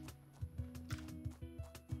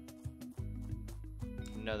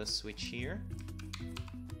 Another switch here.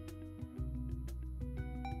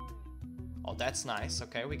 Oh, that's nice.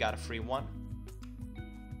 Okay, we got a free one.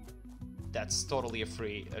 That's totally a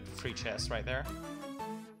free chest right there.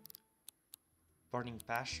 Burning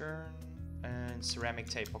passion and ceramic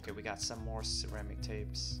tape. Okay, we got some more ceramic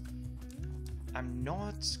tapes. I'm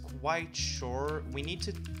not quite sure. We need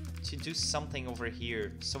to do something over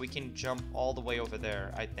here so we can jump all the way over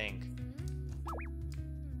there, I think.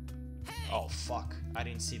 Oh, fuck. I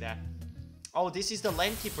didn't see that. Oh, this is the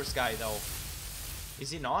Landkeeper's guy, though. Is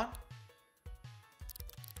he not?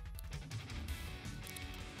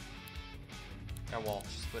 Air wall.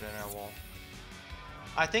 Just put an air wall.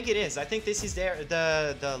 I think it is. I think this is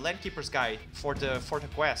the Landkeeper's guy for the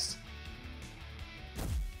quest.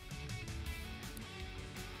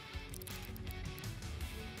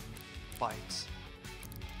 Bite.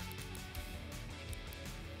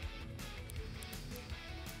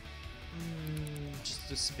 Just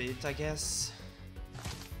to spit, I guess.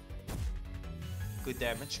 Good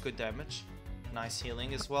damage, good damage. Nice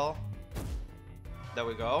healing as well. There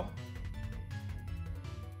we go.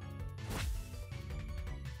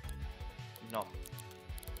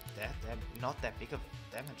 Not that big of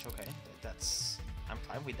damage. Okay, that's... I'm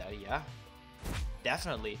fine with that, yeah.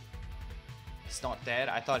 Definitely. He's not dead.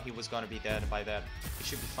 I thought he was gonna be dead by that. He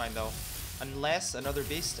should be fine though. Unless another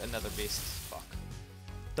beast. Fuck.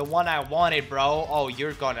 The one I wanted, bro. Oh,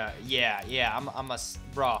 you're gonna... Yeah, I'm a...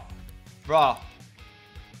 Bro.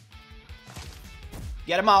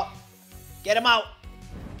 Get him out. Get him out.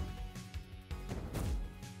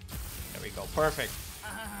 There we go. Perfect.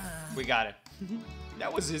 We got it.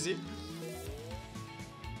 That was easy.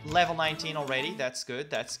 Level 19 already. That's good.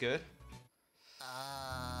 That's good.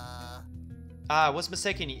 I was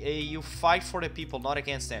mistaken. You fight for the people, not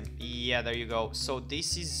against them. Yeah, there you go. So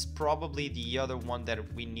this is probably the other one that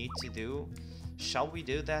we need to do. Shall we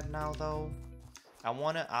do that now, though?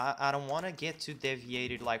 I don't wanna get too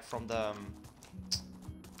deviated, like from the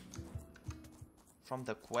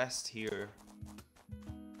quest here.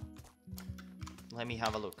 Let me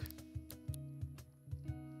have a look.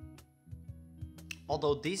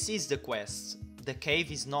 Although this is the quest, the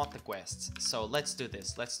cave is not the quest. So let's do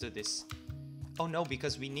this. Let's do this. Oh no,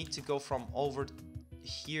 because we need to go from over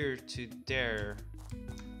here to there.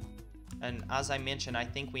 And as I mentioned, I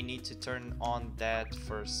think we need to turn on that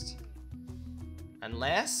first.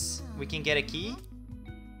 Unless we can get a key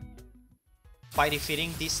by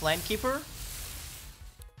defeating this Landkeeper.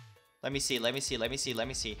 Let me see.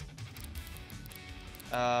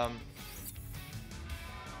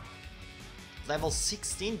 Level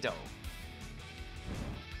 16 though.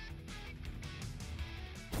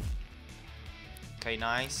 Okay,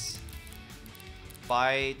 nice.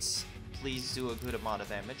 Bite. Please do a good amount of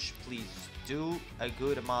damage. Please do a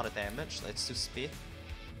good amount of damage. Let's do speed.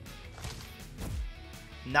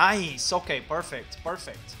 Nice. Okay, perfect.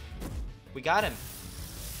 We got him.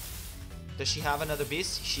 Does she have another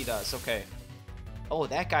beast? She does. Okay. Oh,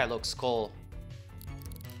 that guy looks cool.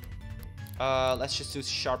 Let's just do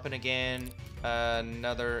sharpen again.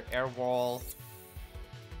 Another air wall.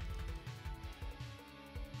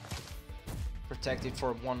 Protected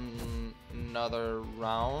for another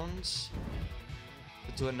round.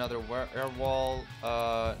 We'll do another air wall.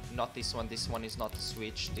 Not this one. This one is not the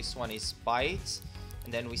switch. This one is bite.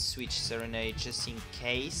 And then we switch serenade just in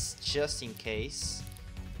case.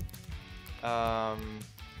 The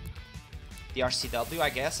RCW, I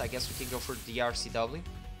guess we can go for the RCW.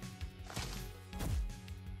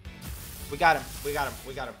 We got him.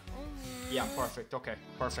 Yeah, perfect. Okay,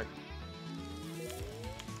 perfect.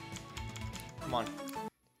 Come on.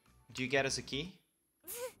 Do you get us a key?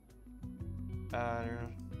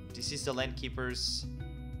 This is the Landkeeper's.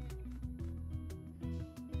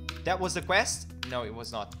 That was the quest? No, it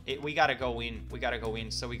was not. We gotta go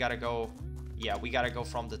in. So we gotta go. Yeah, we gotta go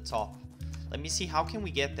from the top. Let me see. How can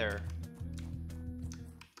we get there?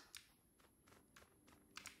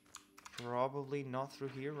 Probably not through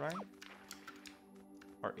here, right?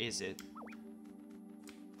 Or is it?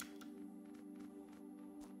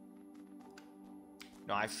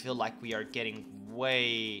 No, I feel like we are getting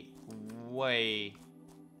way way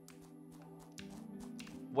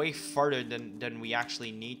further than we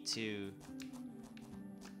actually need to.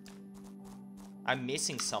 I'm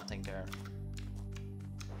missing something there.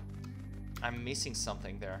 I'm missing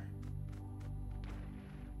something there.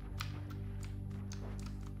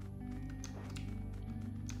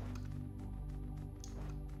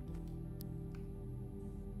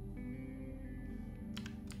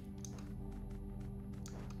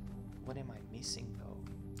 What am I missing though?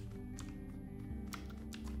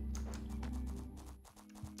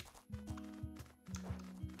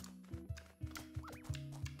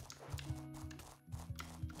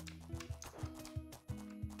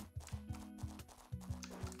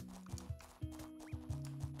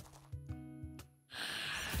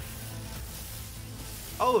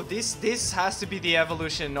 Oh, this has to be the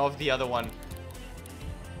evolution of the other one.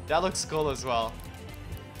 That looks cool as well.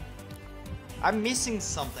 I'm missing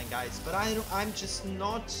something, guys, but I'm just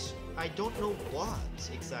not. I don't know what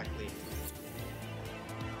exactly.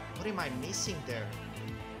 What am I missing there?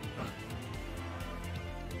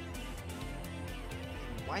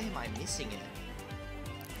 Why am I missing it?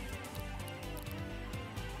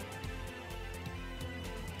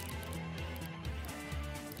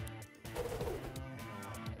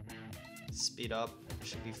 Speed up,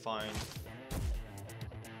 should be fine.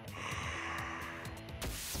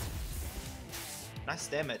 Nice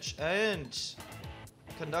damage. And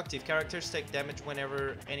conductive characters take damage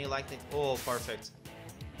whenever any lightning. Oh, perfect.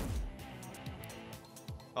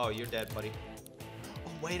 Oh, you're dead, buddy.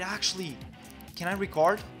 Oh, wait, actually, can I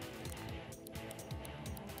record?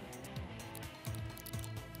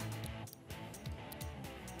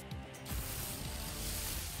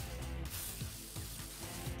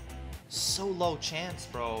 So low chance,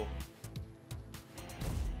 bro.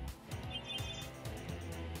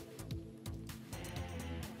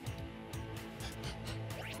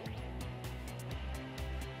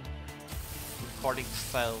 Recording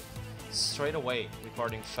fell. Straight away,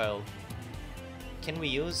 recording fell. Can we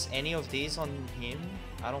use any of these on him?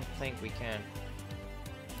 I don't think we can.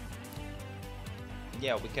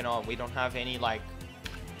 Yeah, we cannot. We don't have any like.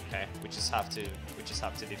 Okay, we just have to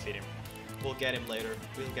defeat him. We'll get him later.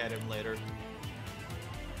 We'll get him later.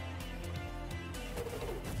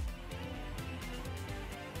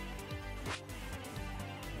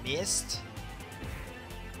 Missed.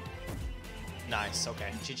 Nice.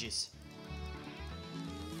 Okay. GG's.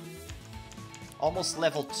 Almost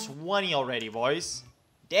level 20 already, boys.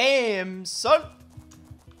 Damn, son.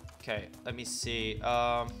 Okay, let me see.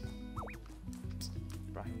 Bro,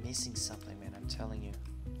 I'm missing something, man. I'm telling you.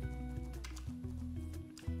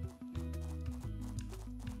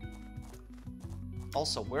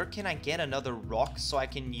 Also, where can I get another rock so I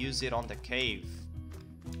can use it on the cave?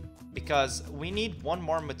 Because we need one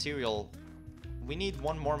more material. We need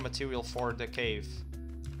one more material for the cave.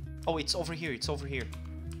 Oh, it's over here. It's over here.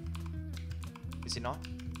 Is it not?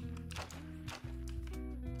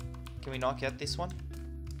 Can we not get this one?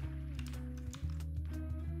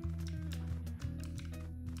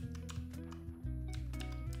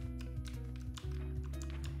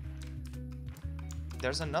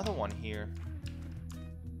 There's another one here.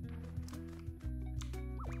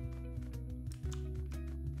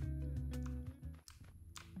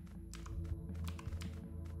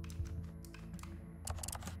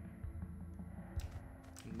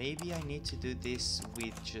 Maybe I need to do this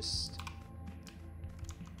with just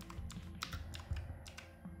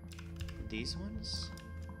these ones.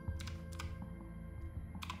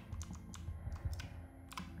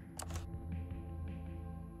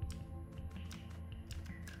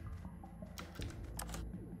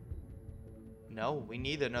 No, we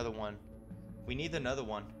need another one. We need another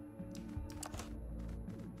one.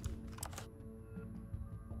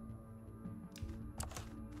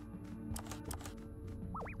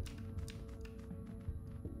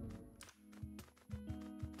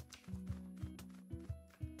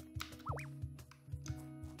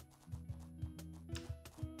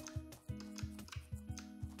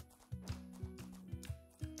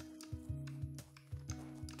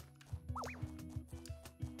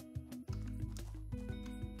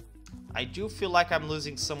 I do feel like I'm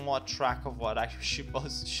losing somewhat track of what I should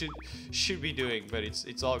be doing, but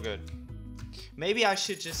it's all good. Maybe I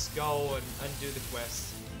should just go and do the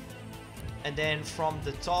quest. And then from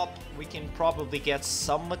the top we can probably get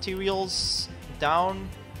some materials down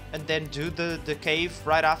and then do the cave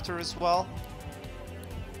right after as well.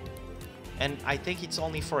 And I think it's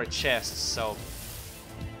only for a chest, so.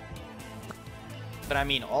 But I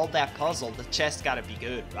mean, all that puzzle, the chest gotta be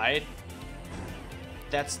good, right?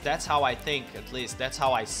 That's how I think, at least. That's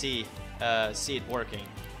how I see it working.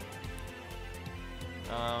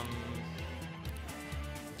 Um,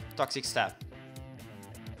 Toxic Stab.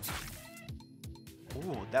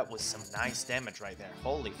 Ooh, that was some nice damage right there.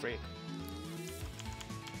 Holy freak.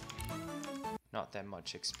 Not that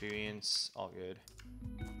much experience. All good.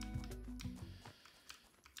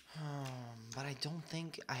 But I don't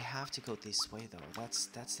think I have to go this way though.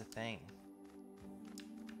 That's the thing.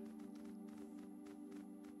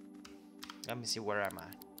 Let me see, where am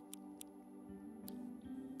I?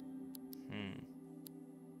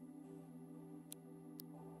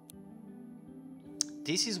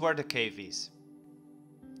 This is where the cave is.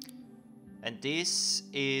 And this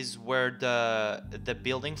is where the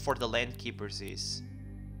building for the land keepers is.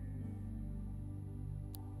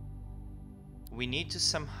 We need to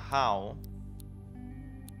somehow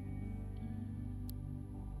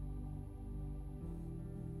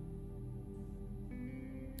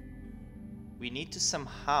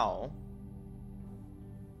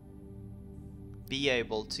be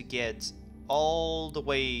able to get all the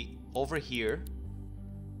way over here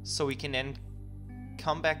so we can then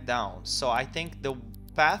come back down. So I think the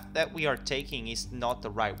path that we are taking is not the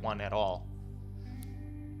right one at all.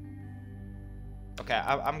 Okay,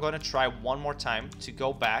 I'm gonna try one more time to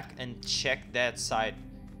go back and check that side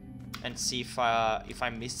and see if I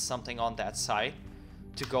missed something on that side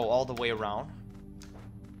to go all the way around.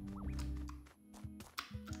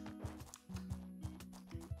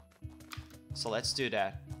 So let's do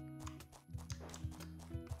that.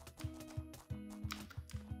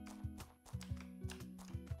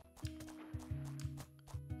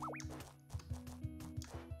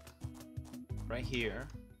 Right here,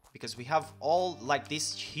 because we have all like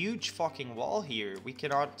this huge fucking wall here. We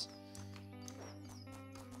cannot.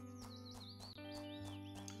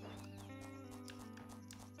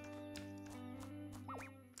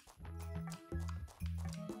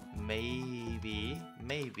 Maybe.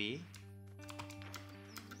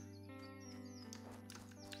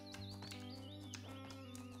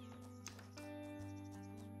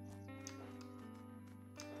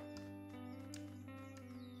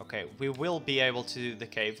 Okay, we will be able to do the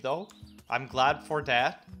cave though. I'm glad for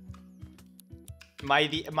that. My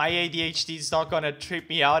ADHD is not gonna trip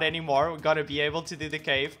me out anymore. We're gonna be able to do the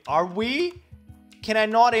cave. Are we? Can I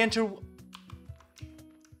not enter?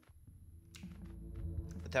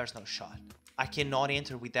 There's no shot. I cannot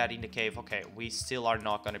enter with that in the cave. Okay, we still are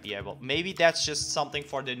not gonna be able. Maybe that's just something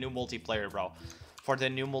for the new multiplayer, bro. For the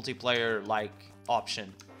new multiplayer, like,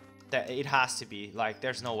 option. That it has to be. Like,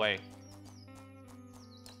 there's no way.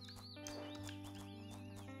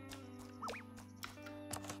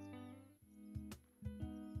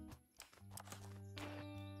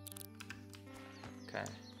 Okay.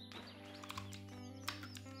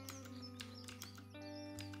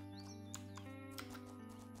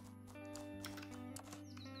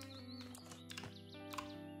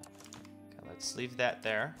 Let's leave that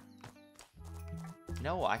there.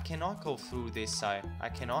 No, I cannot go through this side. I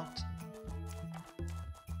cannot.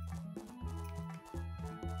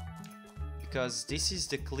 Because this is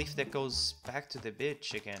the cliff that goes back to the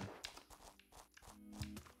beach again.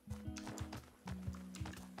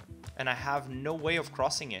 And I have no way of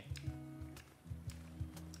crossing it.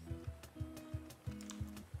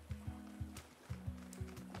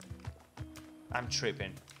 I'm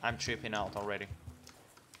tripping. I'm tripping out already.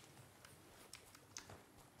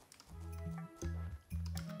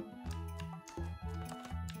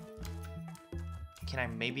 Can I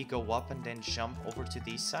maybe go up and then jump over to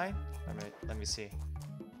this side? Let me see.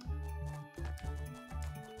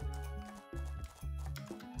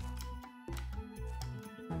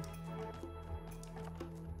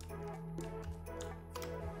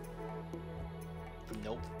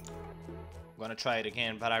 Nope. I'm gonna try it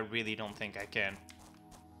again, but I really don't think I can.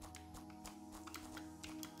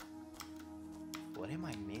 What am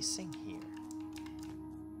I missing here?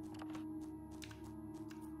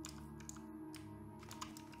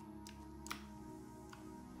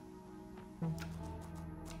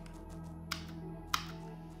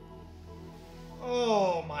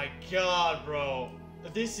 Oh my god, bro.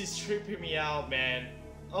 This is tripping me out, man.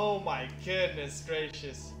 Oh my goodness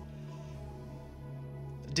gracious.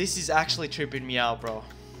 This is actually tripping me out, bro.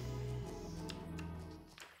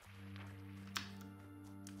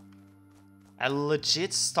 I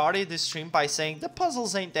legit started the stream by saying the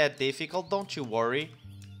puzzles ain't that difficult, don't you worry.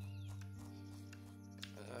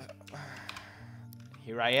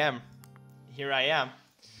 Here I am. Here I am.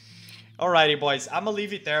 Alrighty, boys. I'm gonna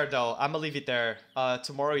leave it there, though. I'm gonna leave it there.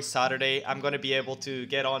 Tomorrow is Saturday. I'm gonna be able to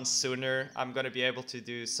get on sooner. I'm gonna be able to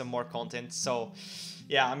do some more content. So,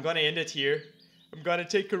 yeah, I'm gonna end it here. I'm gonna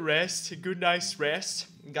take a rest, a good nice rest.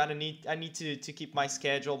 I need to keep my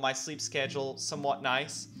schedule, my sleep schedule somewhat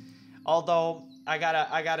nice. Although I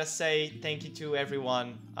gotta say thank you to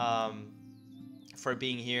everyone for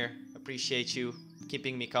being here. Appreciate you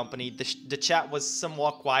keeping me company. The chat was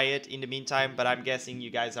somewhat quiet in the meantime, but I'm guessing you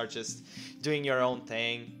guys are just doing your own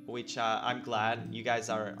thing, which I'm glad you guys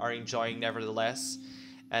are enjoying nevertheless.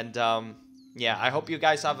 And yeah, I hope you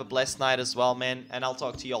guys have a blessed night as well, man. And I'll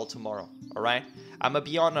talk to you all tomorrow. All right? I'm gonna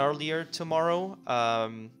be on earlier tomorrow.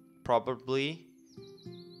 Probably.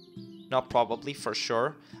 Not probably, for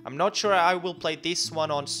sure. I'm not sure I will play this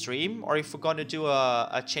one on stream or if we're gonna do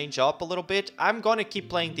a change up a little bit. I'm gonna keep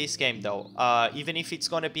playing this game though, even if it's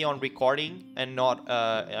gonna be on recording and not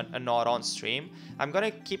on stream. I'm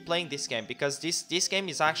gonna keep playing this game because this game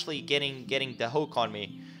is actually getting the hook on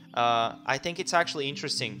me. I think it's actually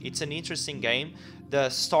interesting. It's an interesting game. The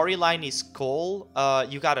storyline is cool.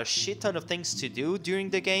 You got a shit ton of things to do during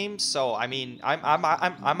the game. So I mean,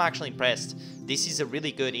 I'm actually impressed. This is a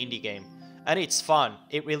really good indie game, and it's fun.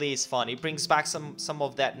 It really is fun. It brings back some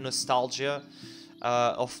of that nostalgia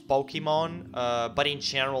of Pokemon. But in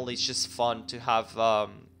general, it's just fun to have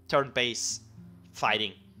turn-based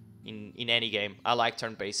fighting in any game. I like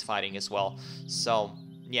turn-based fighting as well. So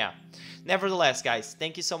yeah. Nevertheless, guys,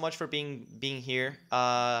 thank you so much for being here.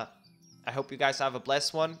 I hope you guys have a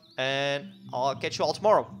blessed one, and I'll catch you all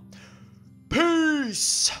tomorrow.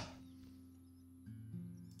 Peace!